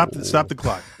 Right. Stop the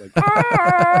clock.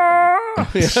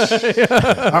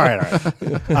 All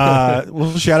right.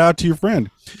 Well, shout out to your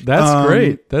friend. That's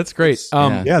great. That's great.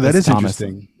 That is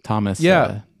interesting. Thomas.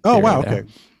 Yeah. Oh, wow. Okay.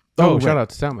 Shout out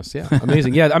to Thomas. Yeah.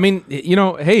 Amazing. Yeah. I mean,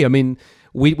 hey, I mean,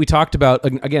 we talked about,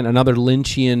 again, another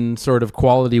Lynchian sort of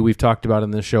quality we've talked about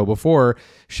in this show before.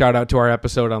 Shout out to our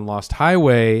episode on Lost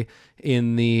Highway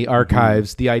in the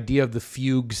archives, the idea of the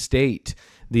fugue state,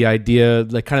 the idea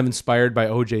kind of inspired by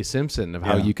O.J. Simpson of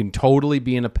how you can totally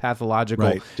be in a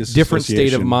pathological, different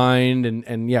state of mind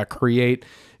and create,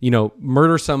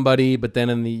 murder somebody, but then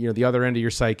in the other end of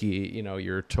your psyche,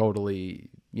 you're totally,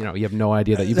 you have no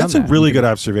idea that you've done that. That's a really good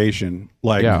observation.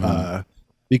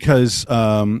 Because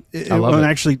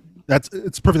actually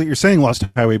it's perfect that you're saying Lost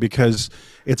Highway, because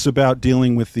it's about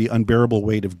dealing with the unbearable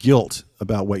weight of guilt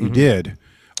about what you did.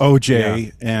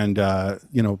 OJ and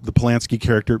the Polanski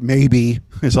character maybe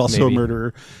is also a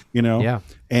murderer,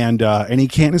 and he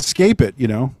can't escape it,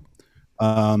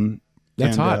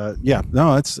 That's hot.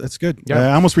 That's good.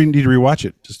 Yeah. I almost need to rewatch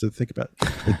it just to think about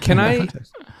it. Can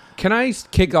I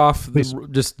kick off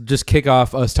just kick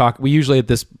off us talk? We usually at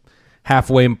this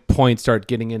halfway point start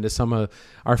getting into some of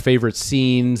our favorite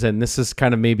scenes, and this is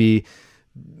kind of maybe,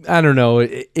 I don't know,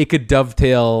 it could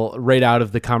dovetail right out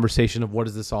of the conversation of what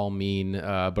does this all mean,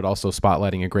 but also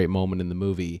spotlighting a great moment in the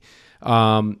movie.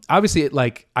 Obviously,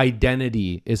 like,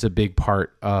 identity is a big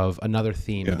part of another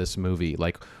theme of this movie,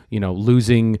 like,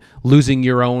 losing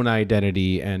your own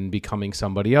identity and becoming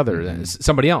somebody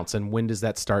else, and when does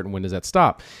that start and when does that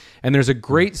stop? And there's a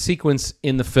great sequence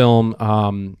in the film.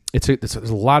 There's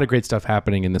a lot of great stuff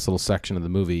happening in this little section of the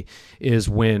movie. Is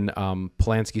when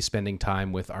Polanski's spending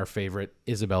time with our favorite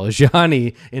Isabella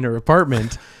Gianni in her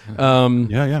apartment.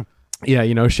 Shout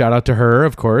out to her,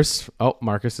 of course. Oh,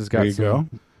 Marcus has got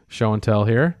some show and tell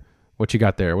here. What you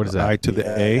got there? What is that? I to the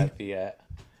A.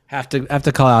 Have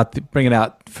to call out, bring it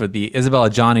out for the Isabella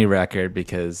Gianni record,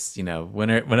 because when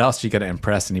else are you going to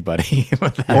impress anybody?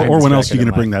 or when else are you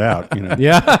going to bring that out?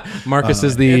 Yeah, Marcus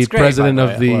is the president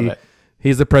of the.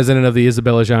 He's the president of the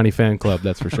Isabella Gianni fan club.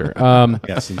 That's for sure.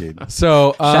 Yes, indeed.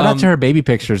 So shout out to her baby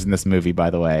pictures in this movie, by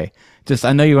the way.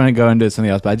 I know you want to go into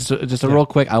something else, but just a real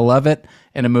quick. I love it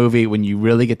in a movie when you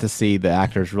really get to see the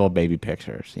actors' real baby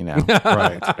pictures.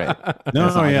 Right? It's great.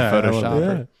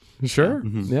 Photoshop. Sure.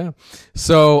 Yeah.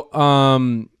 So,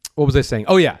 what was I saying?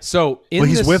 Oh yeah. So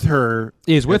he's with her.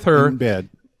 He's with her in bed.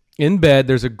 In bed.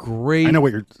 There's a great. I know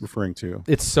what you're referring to.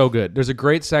 It's so good. There's a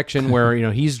great section where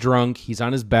he's drunk. He's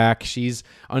on his back. She's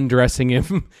undressing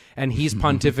him, and he's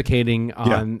pontificating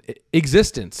on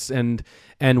existence and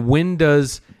when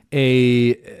does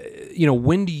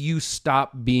when do you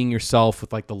stop being yourself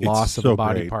with like the loss of a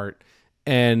body part?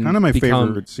 And kind of my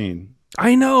favorite scene.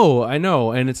 I know.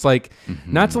 And it's like,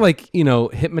 not to like,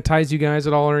 hypnotize you guys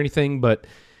at all or anything, but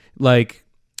like,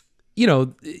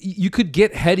 you could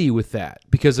get heady with that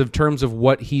because of terms of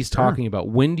what he's talking about.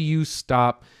 When do you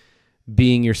stop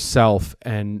being yourself,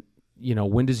 and,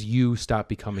 when does you stop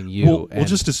becoming you? Well,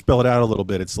 just to spell it out a little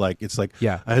bit, it's like,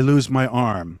 I lose my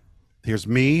arm. Here's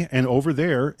me, and over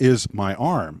there is my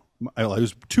arm. I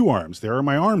lose two arms. There are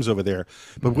my arms over there.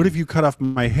 But what if you cut off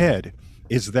my head?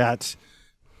 Is that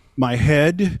my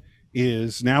head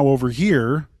is now over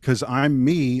here because I'm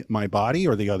me, my body,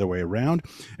 or the other way around?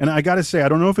 And I got to say, I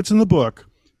don't know if it's in the book,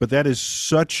 but that is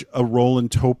such a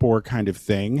Roland Topor kind of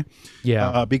thing.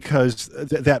 Yeah. Because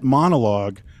that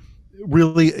monologue,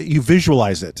 really, you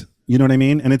visualize it. You know what I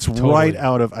mean? And it's right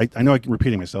out of, I know I'm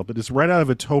repeating myself, but it's right out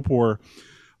of a Topor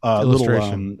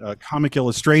little comic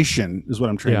illustration is what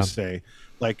I'm trying to say.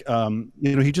 Like,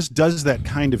 he just does that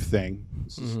kind of thing.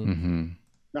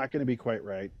 Not going to be quite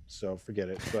right, so forget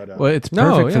it. But well, it's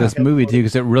perfect for this movie too,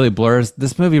 because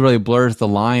this movie really blurs the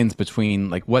lines between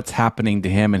like what's happening to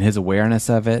him and his awareness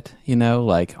of it.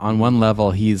 Like on one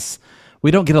level,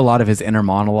 we don't get a lot of his inner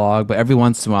monologue, but every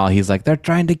once in a while he's like, they're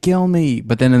trying to kill me.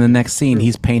 But then in the next scene,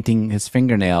 he's painting his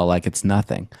fingernail like it's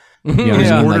nothing.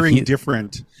 He's ordering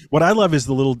different. What I love is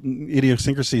the little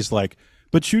idiosyncrasies, like,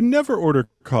 but you never order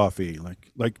coffee,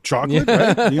 like chocolate,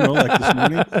 right? Like this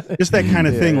morning, just that kind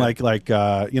of thing, like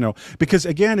because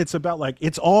again, it's about like,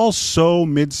 it's all so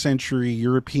mid-century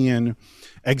European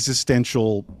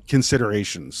existential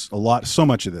considerations. So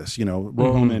much of this,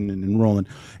 Roman and Roland.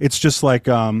 It's just like,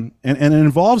 and it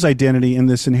involves identity in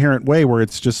this inherent way where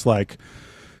it's just like,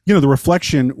 the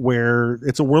reflection where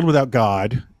it's a world without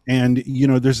God. And,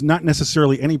 there's not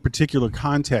necessarily any particular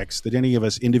context that any of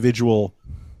us individual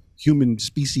human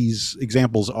species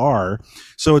examples are.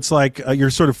 So it's like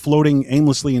you're sort of floating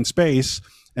aimlessly in space,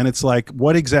 and it's like,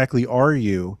 what exactly are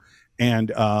you?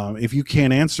 And if you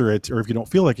can't answer it, or if you don't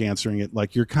feel like answering it,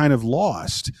 like you're kind of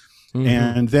lost.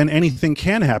 And then anything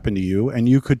can happen to you, and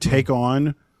you could take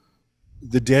on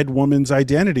the dead woman's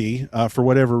identity for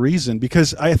whatever reason.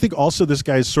 Because I think also this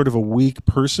guy is sort of a weak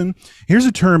person. Here's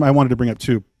a term I wanted to bring up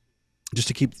too, just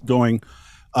to keep going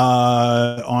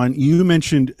you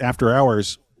mentioned After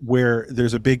Hours, where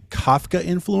there's a big Kafka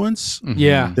influence that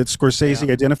Scorsese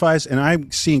identifies, and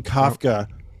I'm seeing Kafka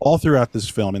all throughout this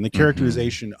film in the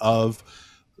characterization of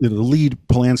the lead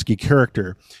Polanski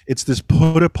character. It's this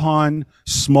put upon,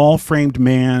 small framed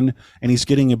man, and he's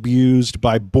getting abused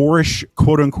by boorish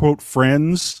quote unquote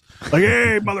friends, like,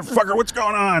 hey motherfucker, what's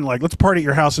going on, like let's party at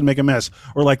your house and make a mess,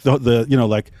 or like the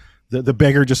the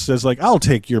beggar just says like, I'll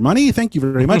take your money, thank you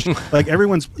very much. Like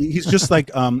he's just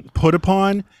like put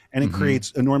upon, and it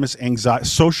creates enormous anxiety,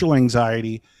 social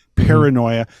anxiety,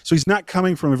 paranoia. So he's not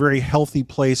coming from a very healthy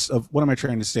place of, what am I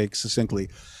trying to say succinctly?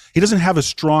 He doesn't have a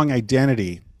strong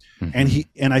identity.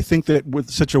 And I think that with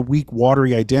such a weak,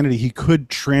 watery identity, he could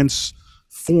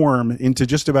transform into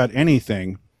just about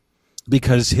anything,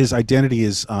 because his identity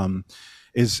is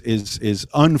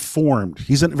unformed.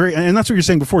 He's and that's what you're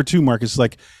saying before too, Mark. It's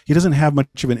like he doesn't have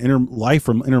much of an inner life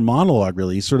or inner monologue,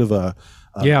 really. He's sort of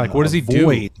like what does he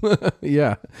void. do?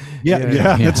 yeah.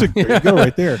 That's a great go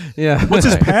right there. Yeah. What's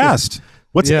his past?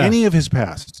 What's any of his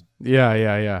past?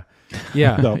 Yeah,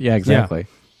 exactly.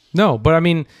 No, but I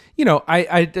mean, you know,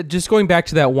 I just going back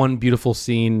to that one beautiful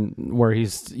scene where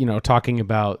he's, you know, talking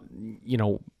about, you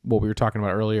know, what we were talking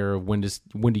about earlier. When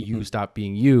do you stop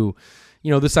being you?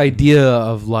 You know, this idea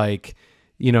of like,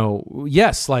 you know,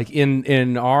 yes, like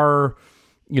in our,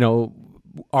 you know,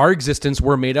 our existence,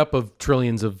 we're made up of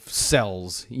trillions of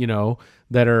cells, you know,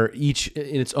 that are each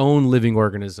in its own living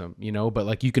organism, you know, but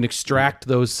like you can extract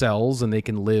those cells and they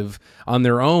can live on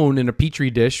their own in a petri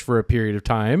dish for a period of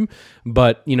time,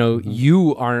 but you know,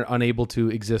 you are unable to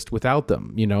exist without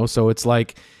them, you know? So it's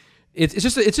like, it's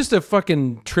just a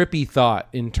fucking trippy thought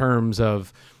in terms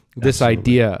of this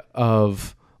idea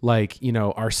of like, you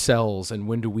know, our cells, and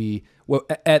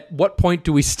at what point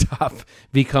do we stop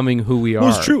becoming who we are?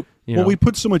 Well, it's true. Well, we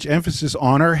put so much emphasis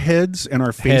on our heads and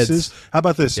our faces. How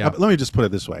about this? Let me just put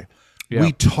it this way.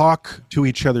 We talk to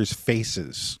each other's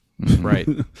faces. Right.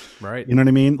 You know what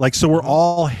I mean? Like, so we're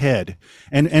all head.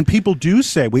 And people do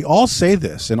say, we all say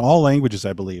this in all languages,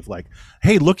 I believe, like,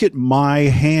 hey, look at my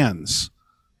hands.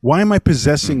 Why am I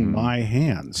possessing my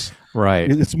hands?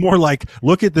 Right. It's more like,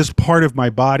 look at this part of my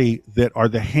body that are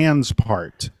the hands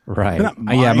part. Right.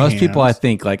 Most people, I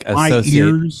think, like associate. My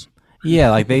ears.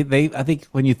 Yeah, like they I think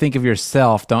when you think of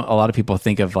yourself, a lot of people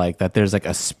think of like that there's like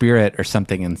a spirit or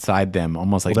something inside them,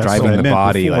 almost like driving the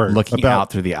body, like looking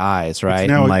out through the eyes, right?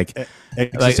 Now, and like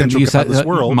you said, this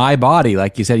world. My body,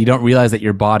 like you said, you don't realize that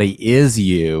your body is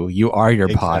you. You are your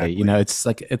body. You know, it's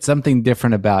like it's something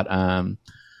different about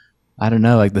I don't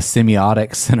know, like the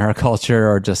semiotics in our culture,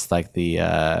 or just like the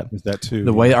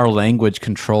the way our language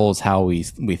controls how we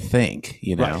think,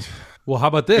 you know. Right. Well, how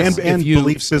about this? And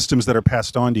belief systems that are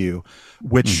passed on to you,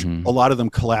 which a lot of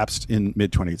them collapsed in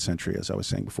mid-20th century, as I was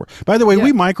saying before. By the way,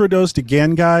 we microdosed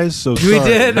again, guys. So we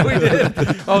did.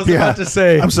 I was about to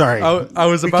say. I'm sorry. I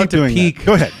was about to peak. That.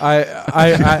 Go ahead.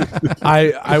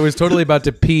 I was totally about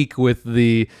to peak with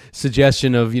the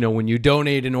suggestion of, you know, when you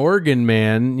donate an organ,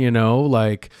 man, you know,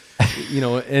 like, you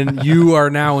know, and you are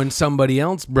now in somebody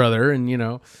else, brother, and you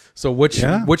know. So which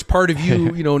part of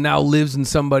you, you know, now lives in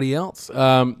somebody else?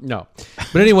 No.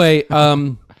 But anyway,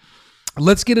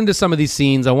 let's get into some of these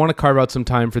scenes. I want to carve out some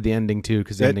time for the ending too,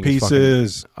 because the ending is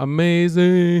fucking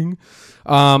amazing.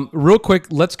 Real quick,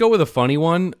 let's go with a funny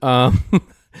one.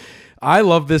 I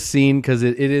love this scene because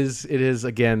it is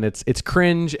again, it's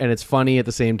cringe and it's funny at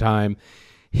the same time.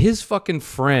 His fucking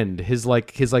friend, his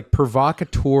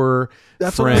provocateur.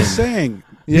 That's friend. What I was saying.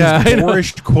 Yeah, his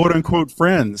boorish quote unquote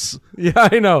friends. Yeah,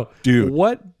 I know, dude.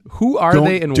 Who are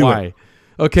they and why?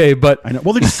 Okay, but I know.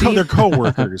 Well, they're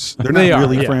coworkers. They're not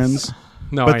really friends.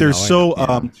 No, but they're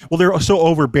they're so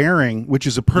overbearing, which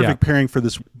is a perfect pairing for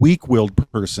this weak-willed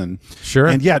person. Sure.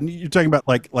 And you're talking about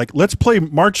like let's play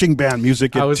marching band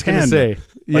music at 10. I was going to say,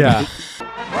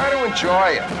 Try to enjoy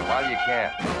it while you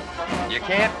can. You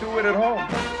can't do it at home.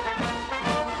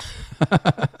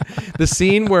 The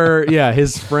scene where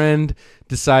his friend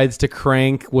decides to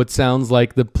crank what sounds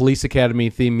like the Police Academy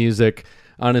theme music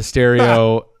on a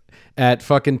stereo at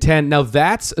fucking 10. Now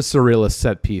that's a surrealist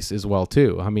set piece as well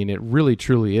too. I mean, it really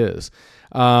truly is.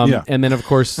 And then of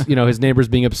course, you know, his neighbors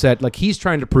being upset, like he's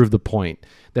trying to prove the point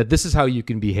that this is how you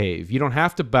can behave. You don't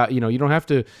have to you don't have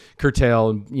to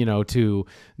curtail, you know, to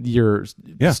your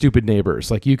stupid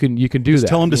neighbors. Like you can do that.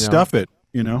 Tell them to stuff it,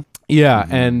 you know? Yeah,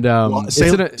 and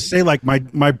say like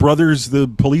my brother's the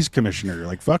police commissioner.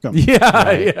 Like fuck him.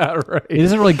 Yeah, right. He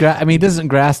doesn't really. He doesn't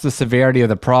grasp the severity of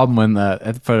the problem when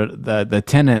the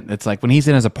tenant. It's like when he's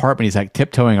in his apartment, he's like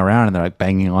tiptoeing around and they're like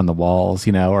banging on the walls,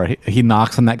 you know, or he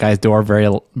knocks on that guy's door very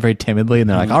very timidly, and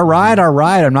they're like, all right,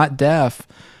 I'm not deaf,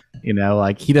 you know,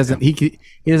 like he doesn't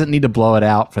need to blow it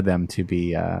out for them to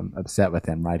be upset with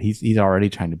him, right? He's already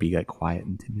trying to be like quiet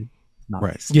and timid.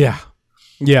 Right.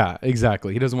 Yeah,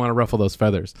 exactly. He doesn't want to ruffle those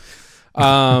feathers.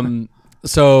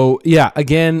 So yeah,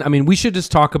 again, I mean, we should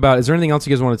just talk about, is there anything else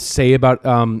you guys want to say about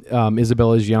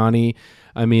Isabella Gianni?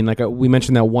 I mean, like we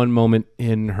mentioned that one moment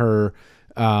in her,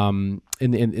 in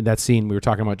that scene we were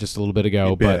talking about just a little bit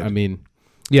ago, but I mean,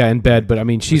 Yeah, in bed, but I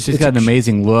mean, she's got an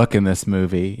amazing look in this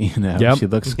movie. You know, Yep. she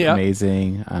looks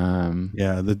amazing.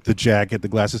 Yeah, the jacket, the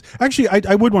glasses. Actually,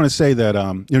 I would want to say that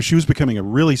you know, she was becoming a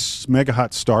really mega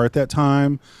hot star at that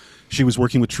time. She was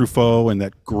working with Truffaut in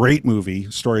that great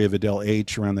movie, Story of Adele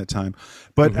H, around that time.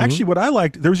 But actually, what I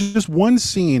liked, there was just one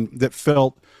scene that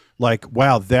felt like,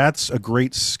 wow, that's a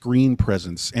great screen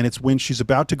presence, and it's when she's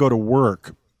about to go to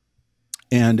work,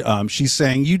 and she's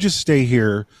saying, "You just stay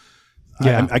here."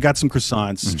 Yeah, I got some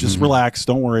croissants. Just relax.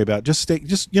 Don't worry about it. Just stay.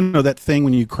 Just, you know, that thing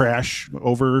when you crash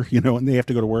over, you know, and they have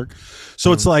to go to work.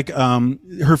 So it's like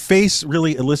her face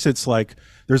really elicits, like,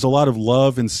 there's a lot of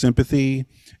love and sympathy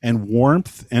and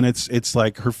warmth, and it's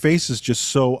like her face is just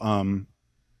so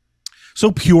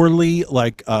so purely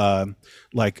like what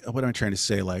am I trying to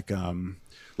say,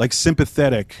 like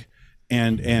sympathetic,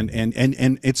 and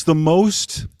it's the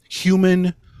most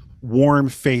human, warm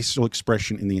facial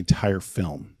expression in the entire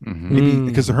film. Maybe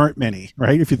because there aren't many,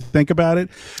 right? If you think about it,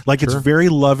 like, it's very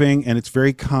loving, and it's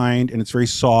very kind, and it's very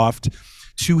soft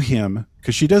to him,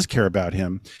 because she does care about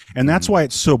him, and that's why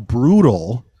it's so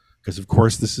brutal. Because of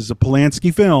course this is a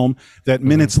Polanski film, that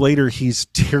minutes later he's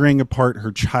tearing apart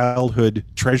her childhood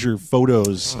treasure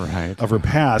photos of her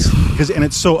past, and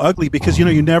it's so ugly because you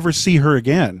know, you never see her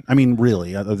again. I mean,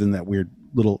 really, other than that weird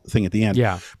little thing at the end.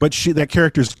 Yeah. But that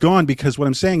character's gone, because what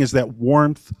I'm saying is that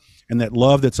warmth and that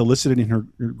love that's elicited in her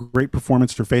great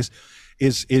performance, her face,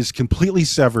 is completely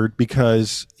severed,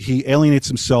 because he alienates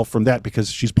himself from that,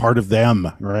 because she's part of them,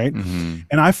 right?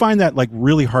 And I find that, like,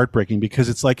 really heartbreaking, because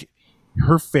it's like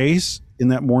her face in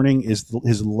that morning is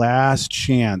his last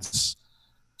chance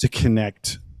to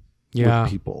connect with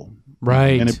people.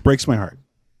 Right. And it breaks my heart.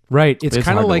 Right. It's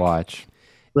kind of like watch.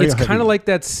 It's kind of like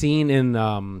that scene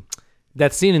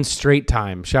in Straight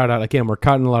Time. Shout out again. We're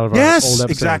cutting a lot of our old episodes.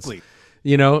 Exactly.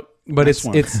 You know, but it's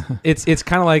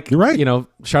kind of like, you're right. You know,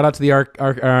 shout out to the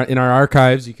in our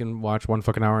archives. You can watch One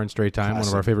Fucking Hour in Straight Time, one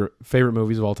of our favorite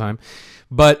movies of all time.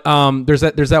 But there's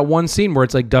that one scene where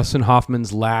it's like Dustin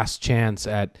Hoffman's last chance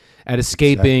at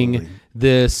escaping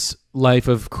this life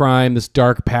of crime, this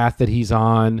dark path that he's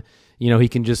on. You know, he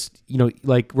can just, you know,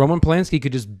 like Roman Polanski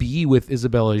could just be with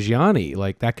Isabella Gianni.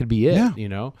 Like, that could be it, you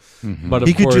know? But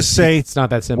he could just say, it's not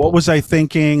that simple. What was I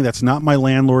thinking? That's not my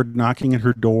landlord knocking at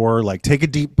her door. Like, take a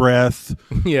deep breath.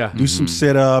 Do some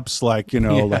sit-ups. Like, you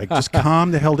know, like, just calm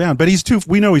the hell down. But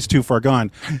we know he's too far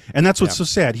gone. And that's what's so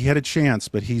sad. He had a chance,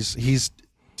 but he's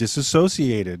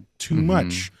disassociated too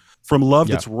much from love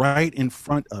that's right in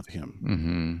front of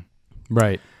him.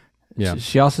 Right. Yeah.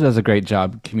 She also does a great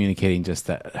job communicating just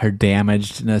that her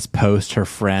damagedness post her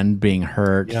friend being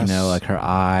hurt, you know, like her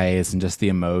eyes and just the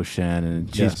emotion.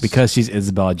 And she's because she's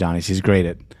Isabella Gianni, she's great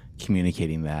at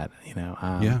communicating that, you know.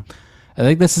 I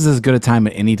think this is as good a time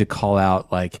as any to call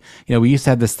out, like, you know, we used to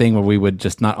have this thing where we would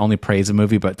just not only praise a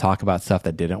movie, but talk about stuff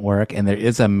that didn't work. And there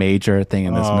is a major thing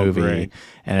in this movie,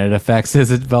 and it affects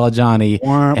Isabella Gianni.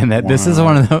 And that this is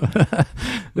one of the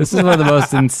this is one of the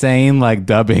most insane, like,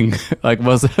 dubbing, like,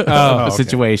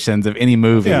 situations of any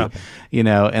movie, you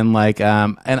know. And like,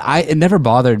 it never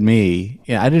bothered me.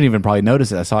 You know, I didn't even probably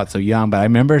notice it. I saw it so young, but I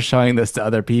remember showing this to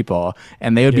other people,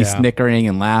 and they would be snickering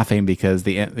and laughing because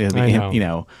you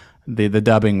know, the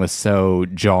dubbing was so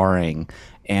jarring,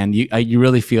 and you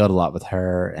really feel it a lot with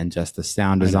her and just the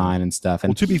sound design and stuff. And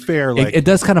well, to be fair, like, it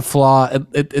does kind of flaw.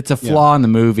 It's a flaw in the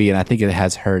movie, and I think it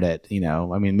has hurt it. You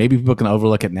know, I mean, maybe people can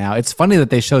overlook it now. It's funny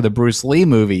that they show the Bruce Lee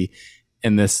movie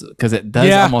in this, because it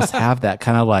does almost have that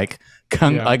kind of like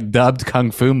dubbed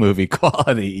kung fu movie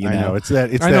quality. You know? I know it's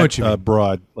that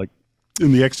broad, like,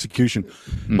 in the execution.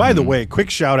 By the way,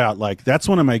 quick shout out, like, that's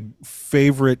one of my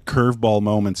favorite curveball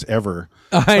moments ever.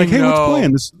 Hey, what's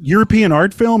playing? This European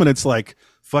art film, and it's like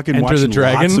fucking Enter watching the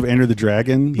Dragon? lots of Enter the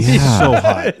Dragon. So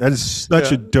hot. That is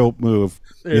such a dope move.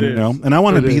 You know, and I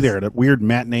want to be there at a weird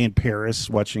matinee in Paris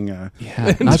watching. Not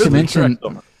to mention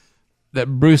that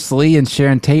Bruce Lee and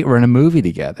Sharon Tate were in a movie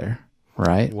together,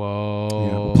 right?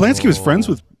 Whoa. Polanski was friends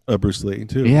with Bruce Lee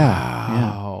too.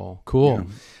 Wow. Cool.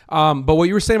 But what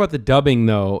you were saying about the dubbing,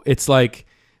 though, it's like,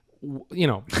 you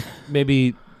know,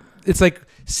 maybe it's like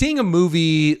seeing a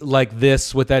movie like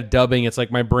this with that dubbing. It's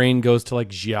like my brain goes to like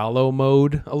giallo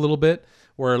mode a little bit,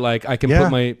 where like I can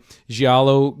put my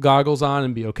giallo goggles on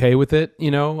and be okay with it, you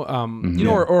know. You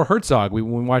know, or Herzog. We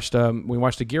watched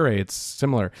Aguirre. It's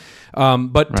similar.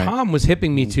 But Tom was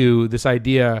hipping me to this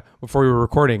idea before we were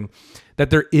recording that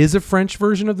there is a French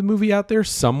version of the movie out there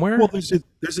somewhere. Well, there's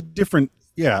a different.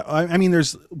 Yeah, I mean,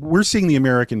 we're seeing the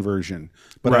American version,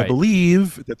 but I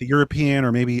believe that the European,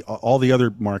 or maybe all the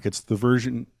other markets, the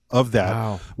version of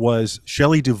that was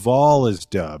Shelley Duvall is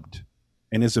dubbed.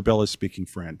 and Isabella's speaking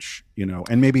French, you know,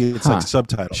 and maybe it's like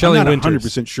subtitled. Shelley I'm not Winters.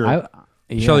 100% sure.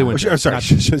 Shelley Winters. Sorry,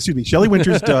 excuse me. Shelley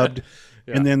Winters dubbed,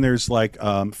 and then there's like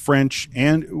French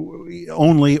and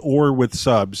only or with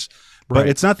subs. But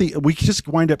it's not the. We just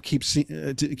wind up keep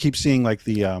seeing like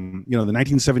the the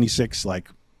 1976 like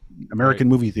American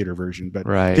movie theater version, but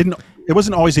it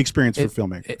wasn't always the experience for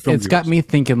filmmaking. It's got me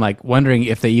thinking, like wondering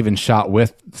if they even shot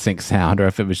with sync sound or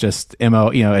if it was just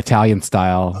Italian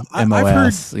style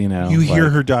MOS. You hear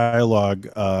her dialogue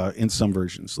in some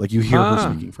versions, like you hear her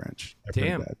speaking French.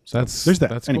 Damn, there's that.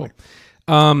 That's anyway.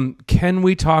 cool. Can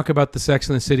we talk about the Sex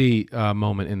and the City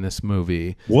moment in this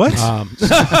movie? What? No,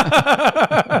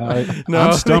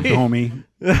 I'm stumped, homie.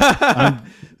 I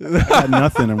got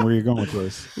nothing on where you're going with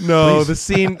this. No, please.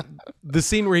 the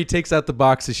scene where he takes out the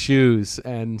box of shoes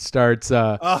and starts.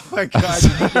 Oh my God,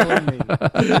 you're killing me.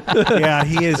 Yeah,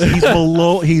 he is. He's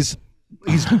below. He's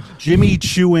Jimmy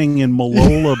chewing and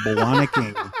Malola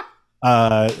Balanicking.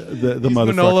 The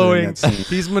motherfucker in that scene.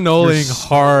 He's Manoling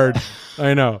hard.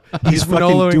 I know. He's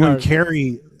fucking doing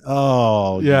Carrie.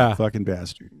 Oh, yeah, you fucking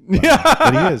bastard. Wow. Yeah,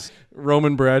 but he is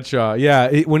Roman Bradshaw.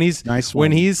 Yeah, when he's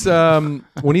when he's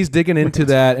digging into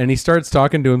that and he starts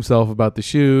talking to himself about the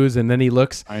shoes, and then he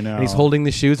looks. I know. And he's holding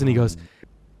the shoes and he goes,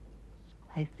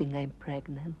 "I think I'm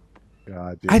pregnant."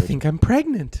 God, dude. I think I'm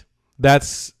pregnant.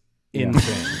 That's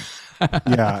insane.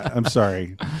 Yeah, I'm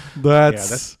sorry.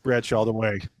 That's Bradshaw all the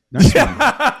way. Nice one.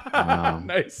 Wow.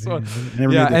 Nice one. I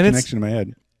never made that connection in my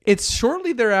head. It's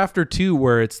shortly thereafter too,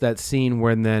 where it's that scene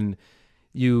where then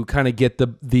you kind of get the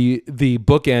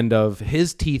bookend of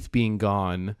his teeth being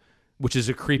gone, which is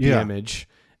a creepy image,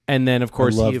 and then of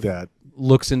course he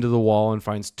looks into the wall and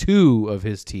finds two of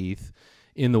his teeth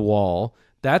in the wall.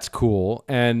 That's cool,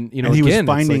 and he was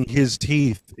finding his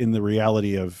teeth in the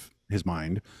reality of his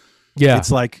mind. Yeah, it's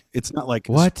not like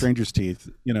Stranger's teeth,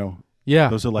 Yeah,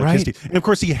 those are like his teeth, and of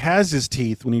course he has his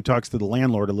teeth when he talks to the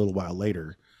landlord a little while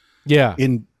later. Yeah,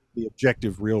 in the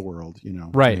objective real world,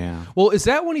 Right. Yeah. Well, is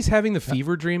that when he's having the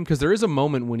fever dream? Because there is a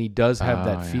moment when he does have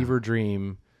that fever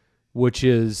dream, which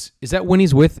is that when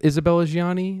he's with Isabella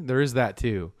Gianni? There is that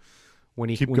too. When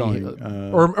he going.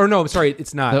 Or no, I'm sorry,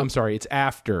 it's not. I'm sorry, it's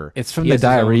after. It's from the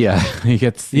diarrhea. He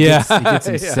gets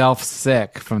himself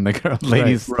sick from the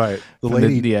ladies. Right. The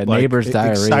lady, neighbor's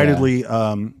diarrhea. Excitedly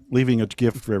leaving a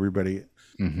gift for everybody.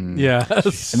 Mm-hmm. Yeah, and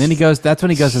then that's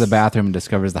when he goes to the bathroom and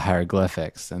discovers the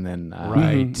hieroglyphics, and then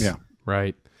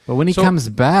right. But when he comes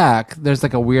back, there's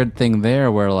like a weird thing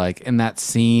there where, like, in that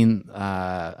scene,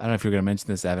 I don't know if you're going to mention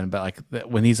this, Evan, but like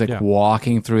when he's like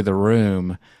walking through the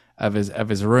room of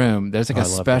his room, there's like a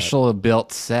special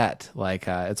built set, like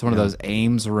it's one of those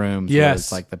Ames rooms. Where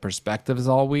it's like the perspective is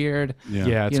all weird.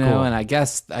 Yeah, it's cool. And I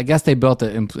guess they built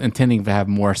it intending to have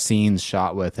more scenes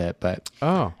shot with it, but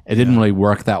it didn't really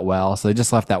work that well. So they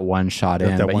just left that one shot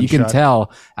in. But you can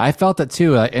tell, I felt it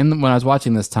too. When I was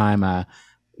watching this time,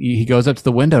 he goes up to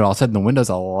the window, and all of a sudden the window's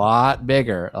a lot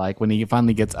bigger. Like when he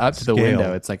finally gets up to the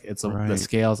window, it's like the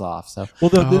scale's off. So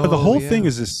the whole thing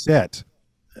is a set.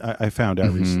 I found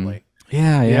out recently.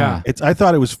 Yeah. I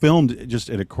thought it was filmed just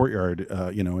at a courtyard,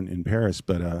 in Paris,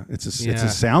 but it's a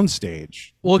sound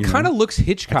stage. Well, it kind of looks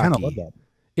Hitchcocky. I kind of love that.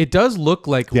 It does look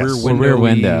like Rear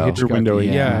Window.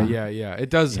 Yeah. It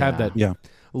does have that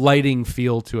lighting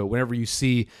feel to it. Whenever you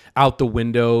see out the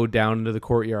window down into the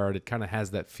courtyard, it kind of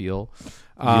has that feel.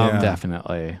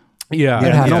 Definitely. Yeah.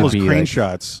 And all those crane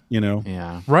shots,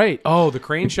 Yeah. Right. Oh, the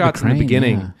crane shots in the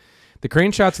beginning. Yeah. The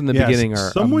crane shots in the beginning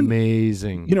are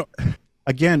amazing.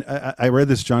 Again, I read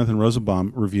this Jonathan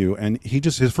Rosenbaum review, and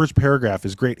his first paragraph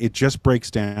is great. It just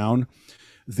breaks down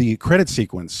the credit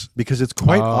sequence because it's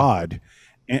quite odd.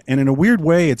 And in a weird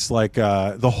way, it's like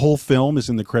the whole film is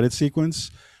in the credit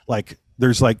sequence. Like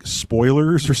there's like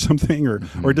spoilers or something, or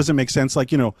it doesn't make sense.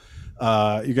 Like, you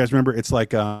guys remember, it's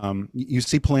like you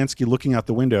see Polanski looking out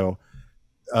the window.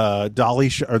 Or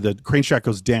the crane shot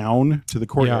goes down to the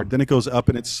courtyard, then it goes up,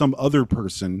 and it's some other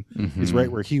person is right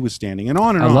where he was standing, and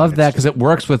on and on. I love that because it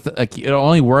works with it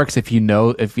only works if you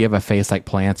have a face like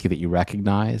Polanski that you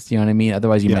recognize. You know what I mean?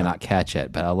 Otherwise, you may not catch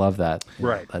it. But I love that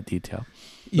that detail.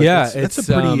 But it's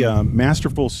a pretty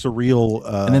masterful, surreal.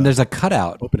 And then there's a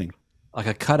cutout opening. Like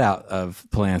a cutout of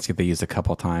Polanski they used a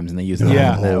couple times, and they use it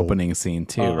in the opening scene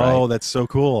too. Right? Oh, that's so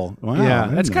cool! Wow, yeah,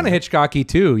 that's kind of Hitchcocky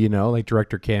too. Like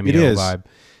director cameo vibe.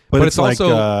 But it's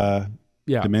also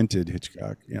like demented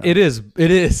Hitchcock. Yeah. It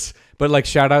is. But like,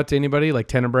 shout out to anybody like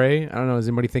Tenebrae. I don't know. Is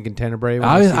anybody thinking Tenebrae?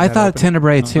 I thought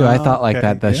Tenebrae too. I thought like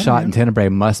that. The shot in Tenebrae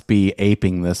must be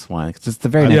aping this one. It's the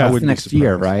very next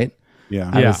year, right?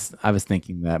 Yeah. I was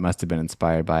thinking that must have been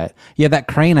inspired by it. Yeah, that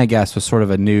crane, I guess, was sort of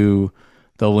a new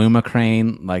Luma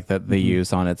crane, like that they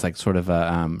use on, it's like sort of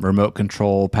a remote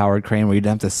control powered crane where you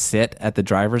didn't have to sit at the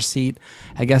driver's seat.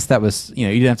 I guess that was, you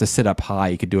didn't have to sit up high.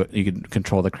 You could do it. You could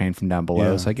control the crane from down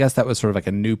below. So I guess that was sort of like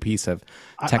a new piece of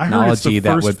technology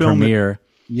that would premiere.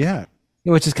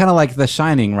 Which is kind of like The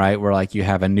Shining, right? Where like you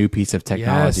have a new piece of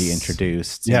technology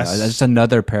introduced. That's just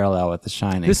another parallel with The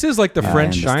Shining. This is like the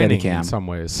French Shining in some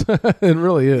ways. It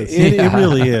really is. It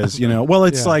really is. Well,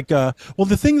 it's like, the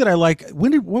thing that I like.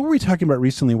 What were we talking about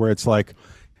recently? Where it's like,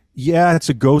 it's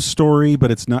a ghost story,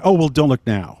 but it's not. Oh well, Don't Look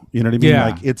Now. You know what I mean?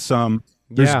 Like it's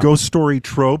there's ghost story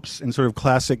tropes and sort of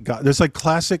classic. There's like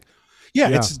classic.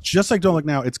 It's just like Don't Look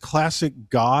Now. It's classic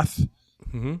goth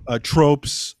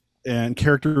tropes and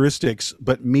characteristics,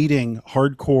 but meeting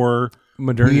hardcore,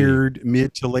 modernity, weird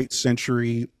mid to late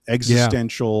century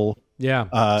existential,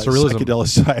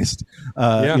 surrealism,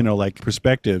 psychedelicized, like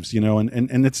perspectives,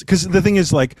 and it's because the thing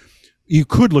is, like, you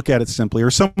could look at it simply, or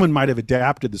someone might have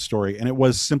adapted the story, and it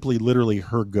was simply literally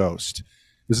her ghost.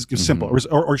 This is simple,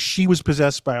 or she was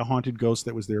possessed by a haunted ghost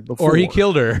that was there before, or he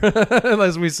killed her,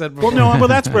 as we said before. Well, no,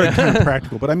 that's where it's kind of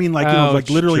practical. But I mean, like, like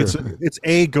literally, it's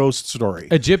a ghost story,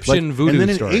 Egyptian voodoo and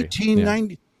then story. In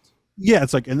 1890,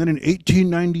 it's like, and then in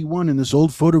 1891, in this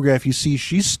old photograph, you see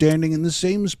she's standing in the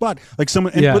same spot, like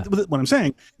someone. And what I'm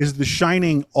saying is, The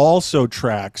Shining also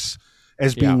tracks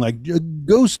as being like a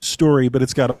ghost story, but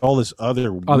it's got all this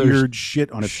other weird shit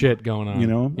on it, going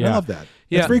on. I love that.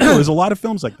 It's very cool. There's a lot of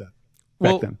films like that.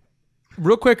 Then.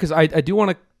 Real quick, because I do want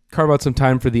to carve out some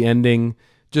time for the ending.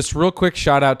 Just real quick,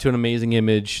 shout out to an amazing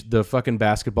image. The fucking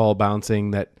basketball bouncing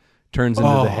that turns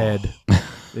into the head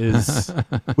is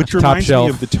which reminds me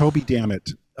of the Toby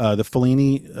Dammit, the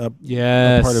Fellini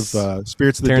part of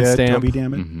Spirits of the Terrence Dead. Stamp. Toby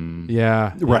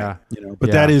Dammit. Right.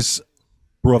 But that is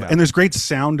and there's great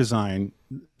sound design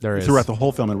throughout the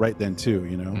whole film, and right then too,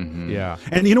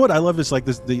 and you know what I love is like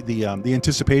this the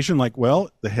anticipation, like, well,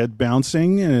 the head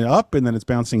bouncing and up, and then it's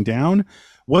bouncing down.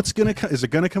 What's gonna is it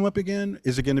gonna come up again?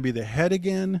 Is it gonna be the head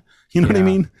again? You know what I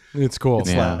mean? It's cool.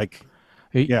 It's like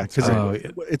because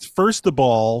it's first the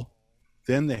ball,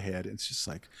 then the head. It's just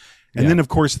like, and then of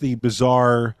course the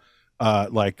bizarre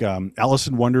like Alice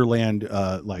in Wonderland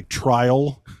like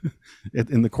trial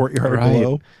in the courtyard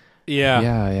below.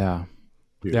 Yeah.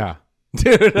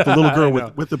 Dude, with the little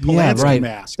girl with the Polanski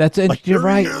mask. That's it. Like, you're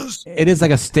right. It is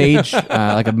like a stage,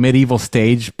 like a medieval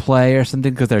stage play or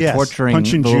something, because they're torturing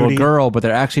the little girl, but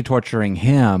they're actually torturing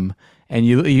him. And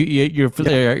you're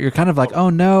kind of like, oh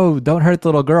no, don't hurt the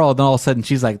little girl. And then all of a sudden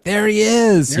she's like, there he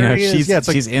is. There he is.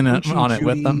 It's she's like in on it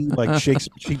with them. Like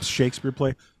Shakespeare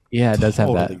play. Yeah, it does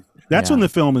have that. That's when the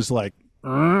film is like,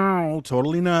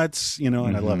 totally nuts, and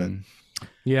I love it.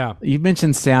 Yeah, you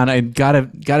mentioned sound. I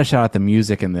gotta shout out the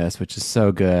music in this, which is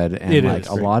so good. And it like is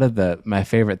a lot of my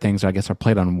favorite things, I guess, are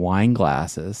played on wine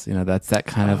glasses. That's that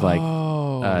kind of like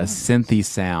synthy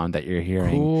sound that you're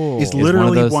hearing. Cool. Is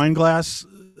literally wine glass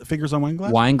figures on wine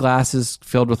glass. Wine glasses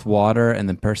filled with water, and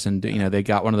the person, they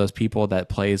got one of those people that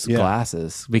plays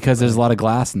glasses, because there's a lot of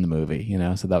glass in the movie.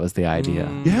 So that was the idea.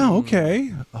 Yeah.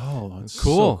 Okay. Oh, that's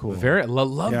cool. So cool. Very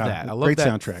love that. I love great that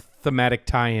soundtrack. Thematic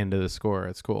tie-in to the score.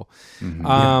 It's cool.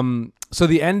 So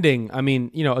the ending, I mean,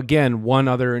 again, one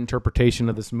other interpretation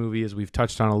of this movie, as we've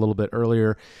touched on a little bit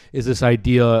earlier, is this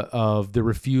idea of the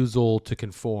refusal to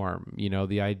conform.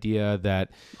 The idea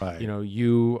that,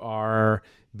 you are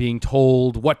being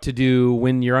told what to do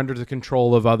when you're under the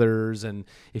control of others, and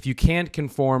if you can't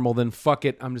conform, well then fuck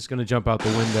it, I'm just going to jump out the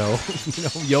window.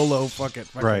 YOLO, fuck it,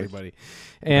 fuck everybody.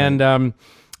 And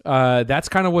that's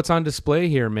kind of what's on display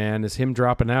here, man, is him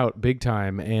dropping out big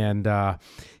time. And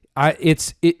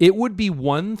it would be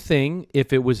one thing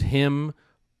if it was him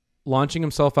launching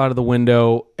himself out of the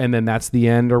window and then that's the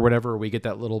end or whatever, we get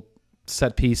that little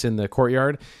set piece in the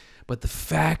courtyard. But the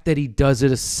fact that he does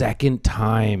it a second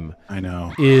time,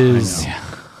 it's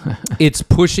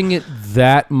pushing it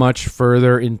that much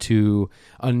further into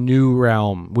a new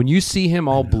realm. When you see him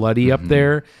all bloody up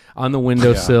there on the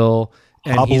windowsill,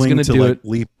 and he's going to do it,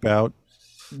 leap out.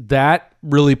 That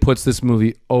really puts this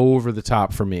movie over the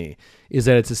top for me. Is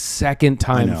that it's a second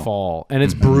time fall, and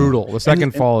it's brutal. The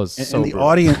second fall is so the brutal.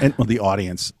 The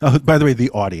audience. By the way,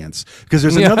 the audience, because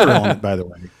there's another element. By the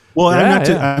way. Well,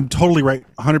 I'm totally right,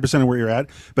 100% of where you're at.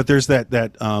 But there's that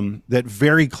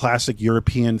very classic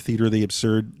European theater of the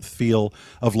absurd feel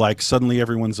of like suddenly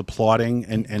everyone's applauding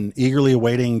and eagerly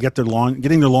awaiting,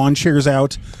 getting their lawn chairs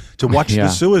out to watch the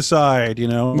suicide.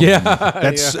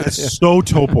 That's so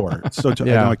Topor. So I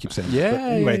know I keep saying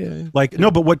that. But anyway, like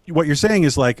no, but what you're saying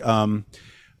is like.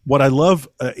 What I love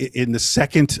in the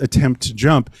second attempt to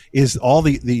jump is all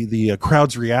the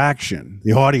crowd's reaction,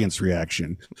 the audience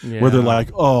reaction, where they're like,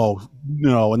 "Oh,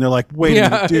 no, and they're like, wait a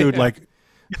minute, dude, like,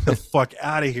 get the fuck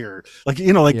out of here. Like,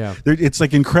 it's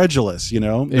like incredulous,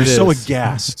 they're so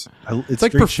aghast. It's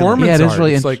like performance art. It is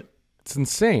really it's like, it's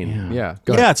insane. Yeah.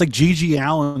 It's like G.G.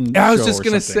 Allen. I was just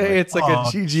going to say, it's like a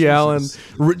G.G. Allen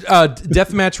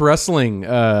deathmatch wrestling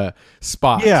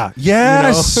spot. Yeah.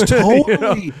 Yes,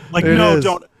 totally. Like, no,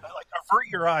 don't. Avert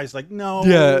your eyes, like no.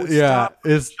 Stop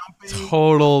it's jumping.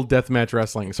 Total deathmatch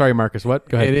wrestling. Sorry, Marcus. What?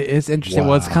 Go ahead. It's interesting.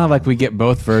 Wow. Well, it's kind of like we get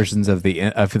both versions of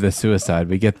the suicide.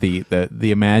 We get the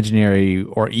imaginary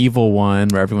or evil one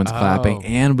where everyone's clapping,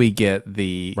 and we get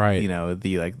the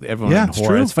the like everyone in horror.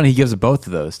 True. It's funny he gives both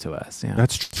of those to us. Yeah,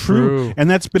 that's true. And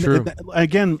that's been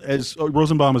again, as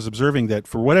Rosenbaum was observing, that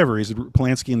for whatever reason,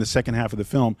 Polanski in the second half of the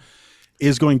film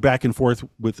is going back and forth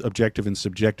with objective and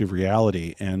subjective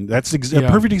reality, and that's a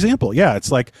perfect example. Yeah,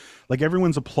 it's like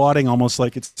everyone's applauding, almost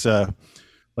like it's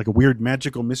like a weird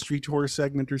magical mystery tour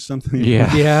segment or something. Yeah.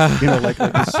 Like a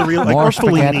surreal, like or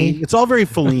Fellini. It's all very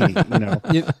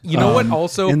Fellini. You know what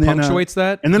also punctuates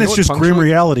that, and then it's just grim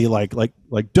reality. Like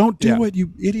don't do it,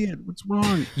 you idiot. What's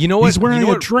wrong? You know what? He's wearing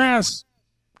a dress.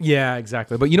 Yeah,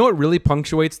 exactly. But you know what really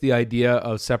punctuates the idea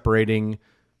of separating,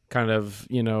 kind of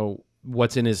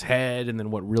what's in his head and then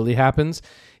what really happens,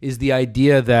 is the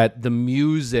idea that the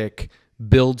music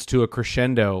builds to a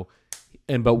crescendo,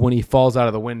 but when he falls out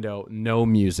of the window, no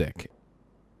music,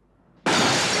 and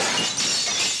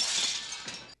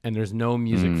there's no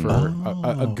music for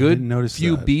a good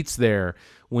few beats there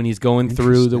when he's going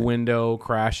through the window,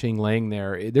 crashing, laying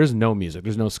there. There's no music,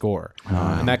 there's no score,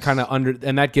 and that kind of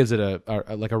that gives it a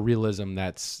like a realism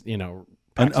that's an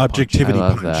objectivity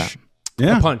punch. That.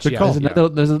 Yeah, a punch. There's so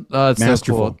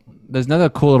cool. There's another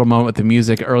cool little moment with the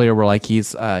music earlier where like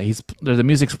the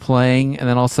music's playing, and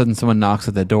then all of a sudden someone knocks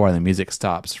at the door and the music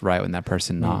stops right when that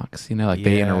person knocks.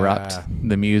 They interrupt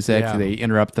the music, they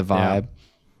interrupt the vibe.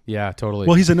 Yeah, totally.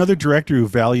 Well, he's another director who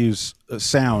values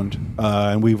sound,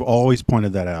 and we've always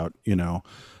pointed that out. And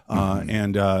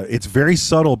it's very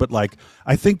subtle, but like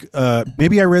I think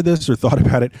maybe I read this or thought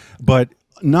about it, but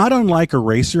not unlike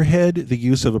Eraserhead, the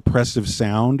use of oppressive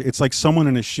sound. It's like someone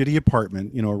in a shitty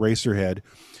apartment, Eraserhead,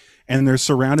 and they're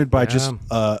surrounded by just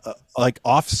like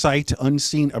off-site,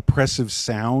 unseen oppressive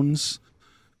sounds.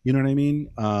 You know what I mean?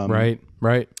 Right.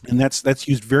 And that's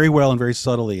used very well and very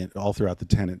subtly all throughout the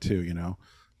Tenet too.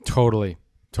 Totally.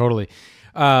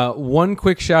 One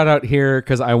quick shout out here,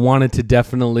 because I wanted to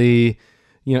definitely.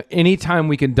 Anytime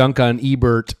we can dunk on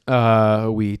Ebert,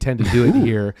 we tend to do it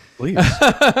here. Please.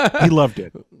 He loved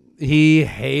it. He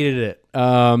hated it.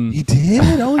 He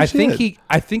did? Holy shit.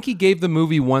 I think he gave the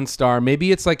movie 1 star.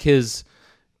 Maybe it's like his...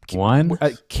 One?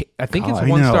 I think it's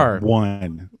 1 star.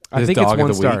 One. I think it's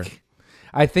 1 star.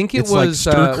 I think it was...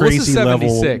 Like crazy 76 level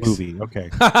movie. Okay.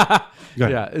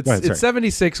 Yeah, it's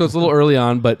 76, so it's a little early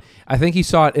on, but I think he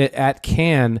saw it at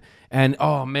Cannes. And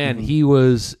oh man, he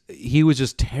was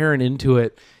just tearing into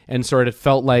it, and sort of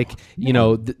felt like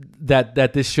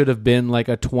that this should have been like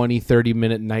a 20-30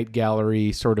 minute Night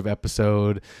Gallery sort of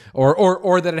episode,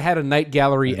 or that it had a Night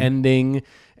Gallery ending,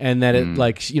 and that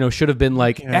it should have been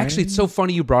like. Actually, it's so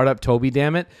funny you brought up Toby,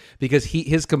 damn it, because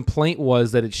his complaint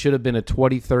was that it should have been a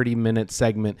 20-30 minute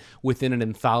segment within an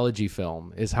anthology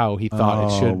film, is how he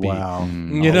thought it should be.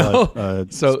 Wow.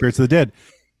 So Spirits of the Dead.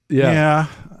 Yeah.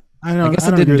 I guess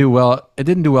it didn't do well. It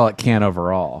didn't do well at Cannes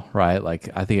overall, right? Like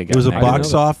I think it was a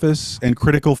box office and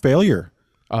critical failure.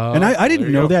 And I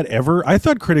didn't know that ever. I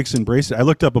thought critics embraced it. I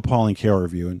looked up a Pauline Kael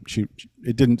review, and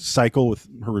it didn't cycle with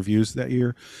her reviews that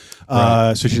year,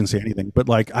 so she didn't say anything. But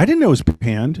like, I didn't know it was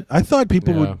panned. I thought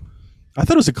people would. I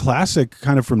thought it was a classic,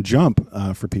 kind of from jump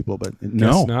for people, but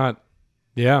no, it's not.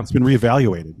 Yeah, it's been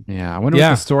reevaluated. Yeah, I wonder what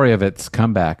the story of its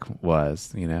comeback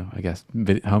was. I guess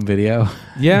home video.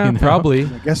 Yeah, probably.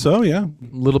 I guess so. Yeah, a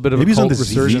little bit of maybe a cult on the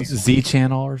resurgence. Z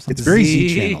channel or something. It's very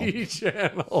Z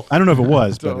channel. I don't know if it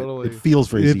was, but it feels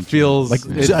very Z channel. It feels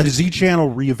like a Z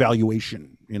channel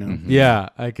reevaluation. Yeah,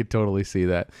 I could totally see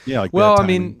that. Yeah. Like well, I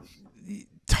mean,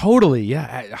 totally.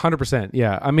 Yeah, 100%.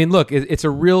 Yeah, I mean, look, it's a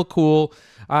real cool.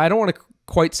 I don't want to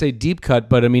quite say deep cut,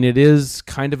 but I mean it is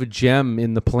kind of a gem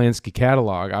in the Polanski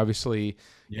catalog. Obviously,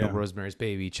 Rosemary's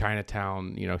Baby,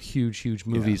 Chinatown, huge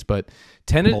movies. But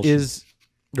Tenet is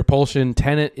Repulsion.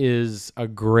 Tenet is a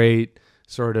great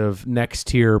sort of next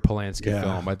tier Polanski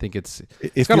film. I think it's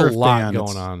got a lot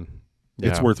going on.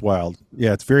 It's worthwhile.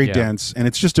 Yeah, it's very dense, and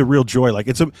it's just a real joy. Like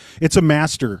it's a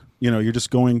master. You're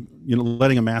just going,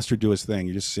 letting a master do his thing.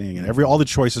 You're just seeing it. All the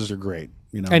choices are great.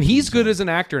 And he's good as an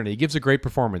actor, and he gives a great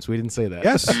performance. We didn't say that.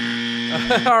 Yes.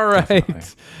 All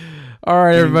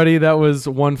right, everybody. That was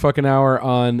 1 fucking hour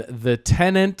on The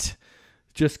Tenant.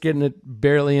 Just getting it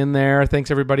barely in there.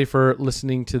 Thanks everybody for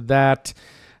listening to that.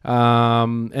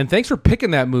 And thanks for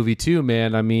picking that movie too,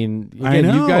 man. I mean, again, I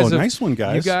know. You guys Nice one,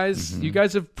 guys. You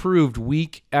guys have proved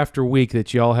week after week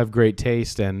that you all have great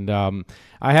taste, and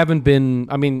I haven't been.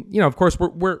 I mean, of course,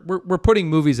 we're putting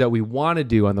movies that we want to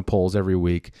do on the polls every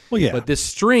week. Well, yeah. But this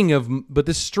string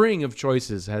of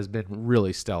choices has been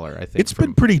really stellar. I think it's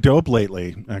been pretty dope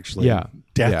lately, actually. Yeah.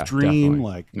 Death Dream,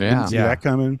 definitely. Didn't see that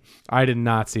coming. I did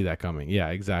not see that coming. Yeah,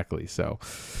 exactly. So,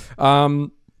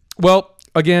 well,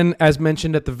 again, as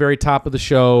mentioned at the very top of the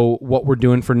show, what we're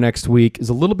doing for next week is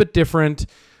a little bit different.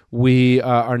 We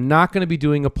are not going to be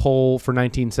doing a poll for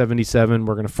 1977.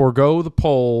 We're going to forego the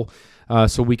poll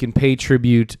so we can pay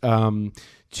tribute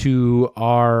to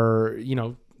our,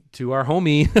 to our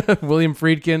homie, William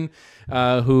Friedkin,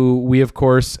 who we, of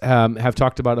course, have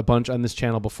talked about a bunch on this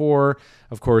channel before,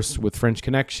 of course, with French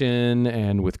Connection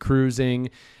and with Cruising.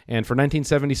 And for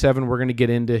 1977, we're going to get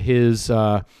into his...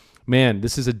 man,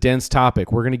 this is a dense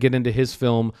topic. We're going to get into his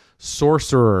film,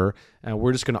 Sorcerer, and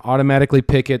we're just going to automatically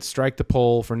pick it, strike the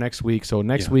poll for next week. So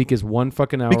next week is 1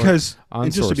 fucking hour because, on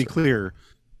and just Sorcerer. To be clear,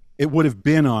 it would have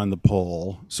been on the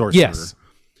poll, Sorcerer. Yes.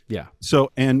 Yeah.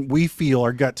 So, and we feel,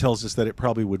 our gut tells us that it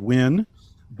probably would win,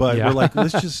 but we're like,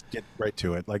 let's just get right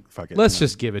to it. Like, fuck it. Let's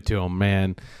just give it to him,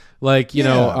 man. Like,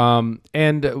 and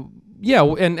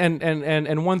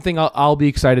one thing I'll be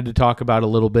excited to talk about a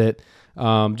little bit,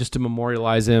 just to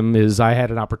memorialize him, is I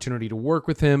had an opportunity to work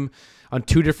with him on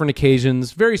 2 different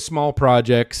occasions, very small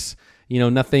projects,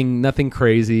 nothing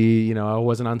crazy, I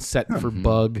wasn't on set for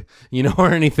Bug,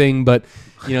 or anything, but,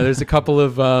 there's a couple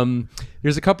of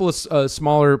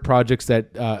smaller projects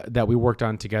that we worked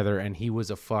on together, and he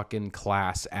was a fucking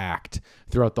class act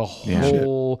throughout the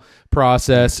whole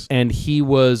process. And he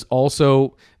was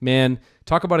also, man,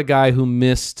 talk about a guy who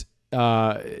missed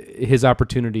his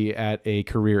opportunity at a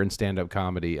career in stand-up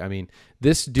comedy. I mean,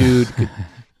 this dude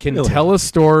can tell a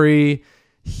story.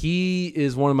 He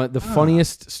is one of the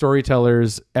funniest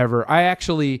storytellers ever. I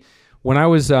actually, when I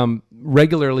was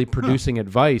regularly producing at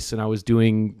Vice and I was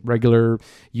doing regular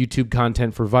YouTube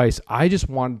content for Vice, I just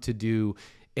wanted to do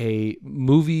a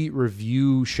movie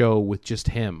review show with just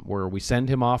him, where we send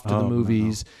him off to the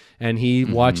movies and he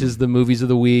watches the movies of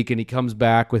the week and he comes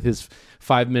back with his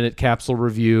 5-minute capsule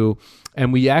review.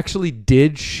 And we actually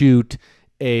did shoot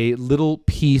a little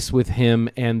piece with him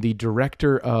and the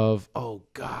director of, oh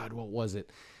God, what was it?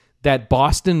 That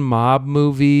Boston mob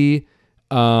movie.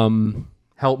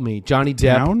 Help me. Johnny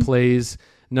Depp plays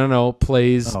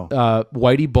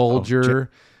Whitey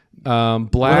Bulger.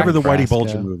 Black, whatever the Whitey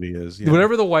Bulger movie is. Yeah.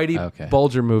 Whatever the Whitey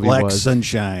Bulger movie Black was.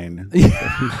 Sunshine.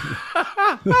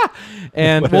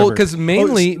 And because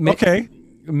mainly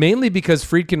because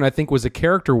Friedkin, I think, was a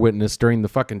character witness during the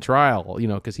fucking trial,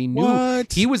 because he knew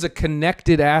he was a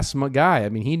connected ass guy. I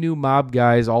mean, he knew mob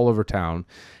guys all over town.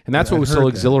 And that's what was so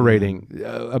exhilarating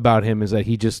about him, is that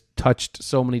he just touched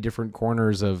so many different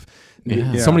corners of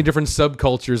so many different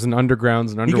subcultures and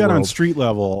undergrounds and underworlds. He got on street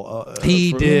level.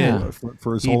 He did.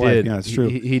 For his whole life. Yeah, it's true.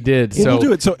 He did. So we'll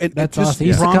do it. So that's awesome.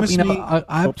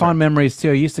 I have fond memories too.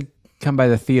 I used to come by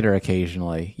the theater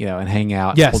occasionally, and hang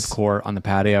out old court on the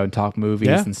patio and talk movies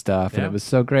and stuff. And it was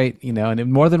so great,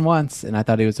 and more than once. And I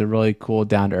thought he was a really cool,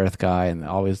 down-to-earth guy, and I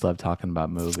always loved talking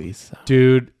about movies. So.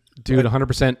 Dude,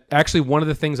 100%. Actually, one of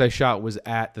the things I shot was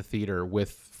at the theater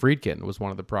with Friedkin. Was one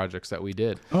of the projects that we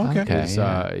did. Okay.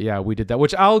 We did that,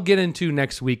 which I'll get into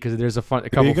next week because there's a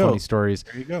couple funny stories.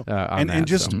 There you go.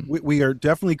 We are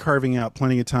definitely carving out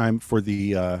plenty of time for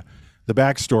the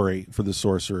backstory for the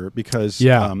Sorcerer, because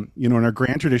in our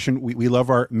grand tradition, we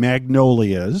love our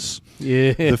magnolias,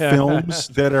 the films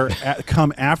that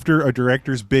come after a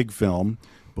director's big film.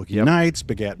 Boogie Nights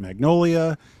begat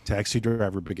Magnolia, Taxi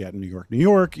Driver begat New York, New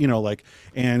York,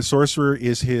 and Sorcerer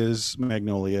is his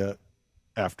Magnolia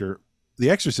after The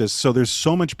Exorcist. So there's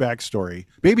so much backstory.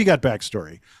 Baby got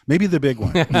backstory. Maybe the big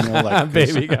one.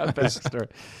 Baby got backstory.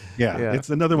 It's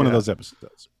another one of those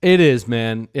episodes. It is,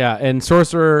 man. Yeah, and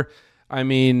Sorcerer, I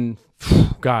mean,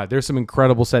 God, there's some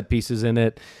incredible set pieces in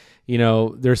it.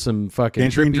 There's some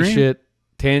fucking trippy shit.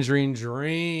 Tangerine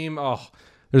Dream. Oh,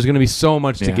 there's going to be so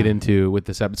much to get into with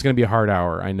this episode. It's going to be a hard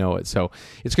hour. I know it. So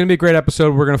it's going to be a great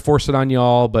episode. We're going to force it on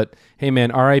y'all. But hey,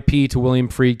 man, R.I.P. to William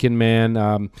Friedkin, man.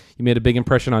 You made a big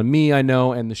impression on me, I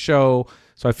know, and the show.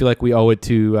 So I feel like we owe it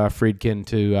to Friedkin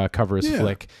to cover his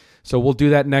flick. So we'll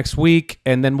do that next week.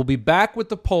 And then we'll be back with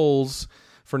the polls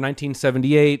for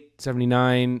 1978,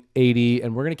 79, 80.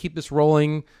 And we're going to keep this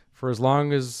rolling for as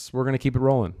long as we're going to keep it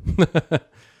rolling.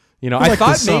 I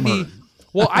thought maybe...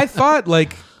 Well, I thought,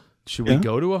 should we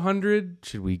go to 100?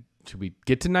 Should we should we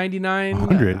get to 99?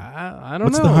 100. I don't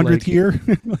What's know. What's the 100th year?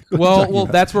 well,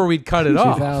 that's where we'd cut it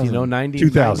off. 90.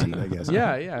 2000, I guess.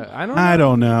 Yeah. I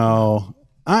don't know.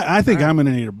 I think I'm going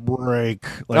to need a break.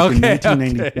 Like in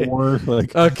 1994. Okay.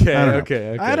 Like,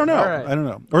 Okay. I don't know. Right. I don't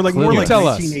know. Or like Clueless. more like Tell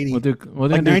 1980. We'll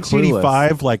like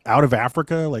 1985, like out of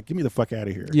Africa. Like, give me the fuck out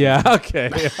of here. Yeah. Okay.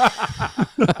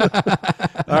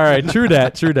 All right. True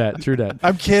that.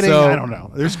 I'm kidding. So, I don't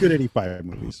know. There's good 85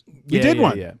 movies. We did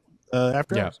one. Yeah.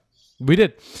 After hours. We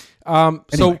did.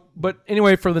 But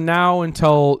anyway, for the now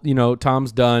until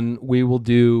Tom's done, we will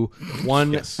do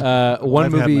one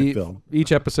movie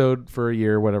each episode for a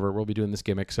year, whatever. We'll be doing this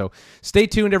gimmick. So stay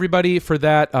tuned, everybody, for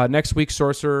that. Next week,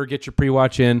 Sorcerer, get your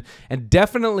pre-watch in, and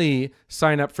definitely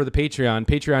sign up for the Patreon.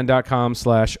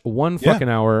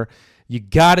 Patreon.com/onefuckinghour. You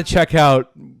got to check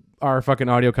out our fucking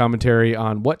audio commentary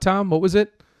on what, Tom? What was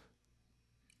it?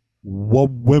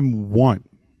 What women want.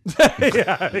 Yeah,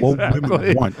 exactly. What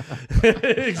women want.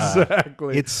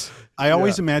 Exactly. I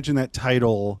always imagine that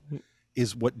title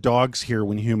is what dogs hear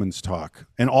when humans talk,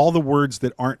 and all the words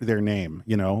that aren't their name.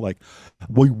 Like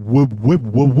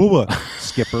skipper,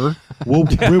 skipper.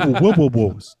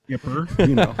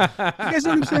 You guys know what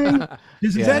I'm saying?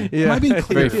 Am I being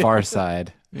clear? Very Far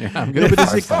Side. Yeah, no, but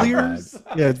is it clear?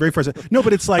 Yeah, it's very Far Side. No,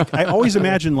 but it's like I always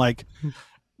imagine like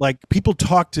people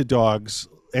talk to dogs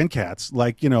and cats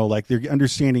like they're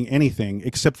understanding anything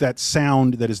except that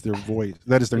sound that is their voice,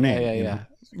 that is their name.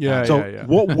 So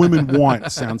what women want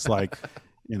sounds like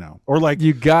or like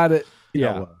you got it.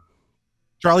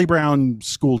 Charlie Brown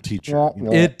school teacher.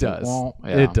 It does.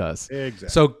 It does. Exactly.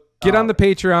 So get on the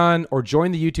Patreon or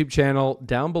join the YouTube channel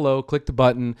down below. Click the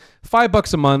button.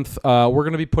 $5 a month. We're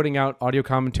going to be putting out audio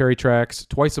commentary tracks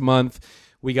twice a month.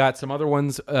 We got some other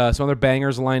ones, some other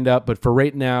bangers lined up, but for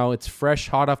right now, it's fresh,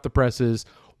 hot off the presses.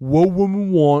 What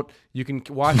women want. You can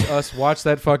watch us watch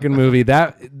that fucking movie.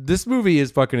 This movie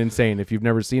is fucking insane. If you've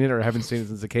never seen it or haven't seen it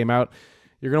since it came out,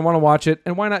 you're gonna want to watch it,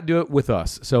 and why not do it with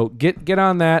us? So get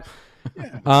on that.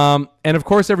 And of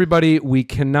course, everybody, we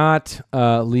cannot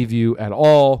leave you at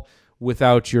all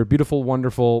without your beautiful,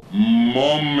 wonderful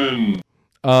Moment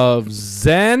of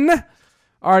Zen.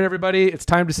 All right, everybody, it's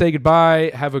time to say goodbye.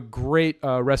 Have a great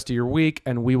rest of your week,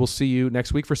 and we will see you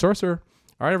next week for Sorcerer.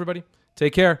 All right, everybody,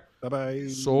 take care. Bye-bye.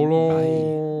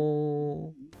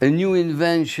 Solo. A new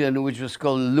invention which was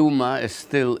called Luma,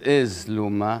 still is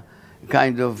Luma,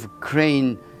 kind of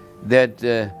crane that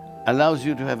allows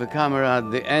you to have a camera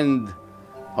at the end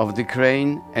of the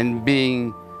crane and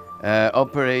being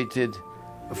operated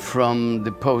from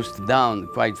the post down,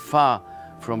 quite far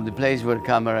from the place where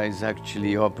camera is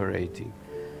actually operating.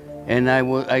 And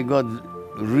I got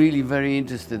really very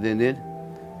interested in it.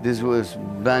 This was a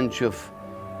bunch of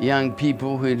young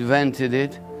people who invented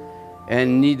it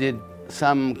and needed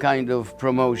some kind of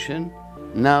promotion.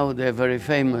 Now they're very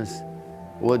famous.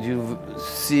 What you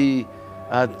see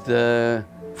at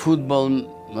football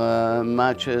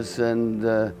matches, and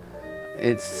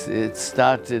it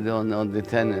started on the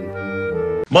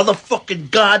TENANT.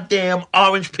 Motherfucking goddamn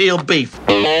orange peel beef.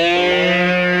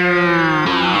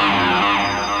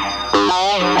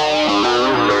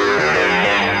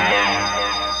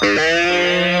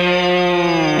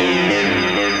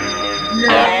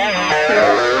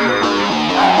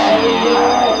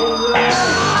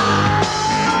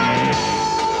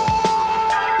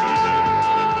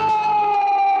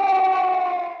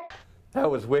 That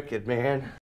was wicked, man.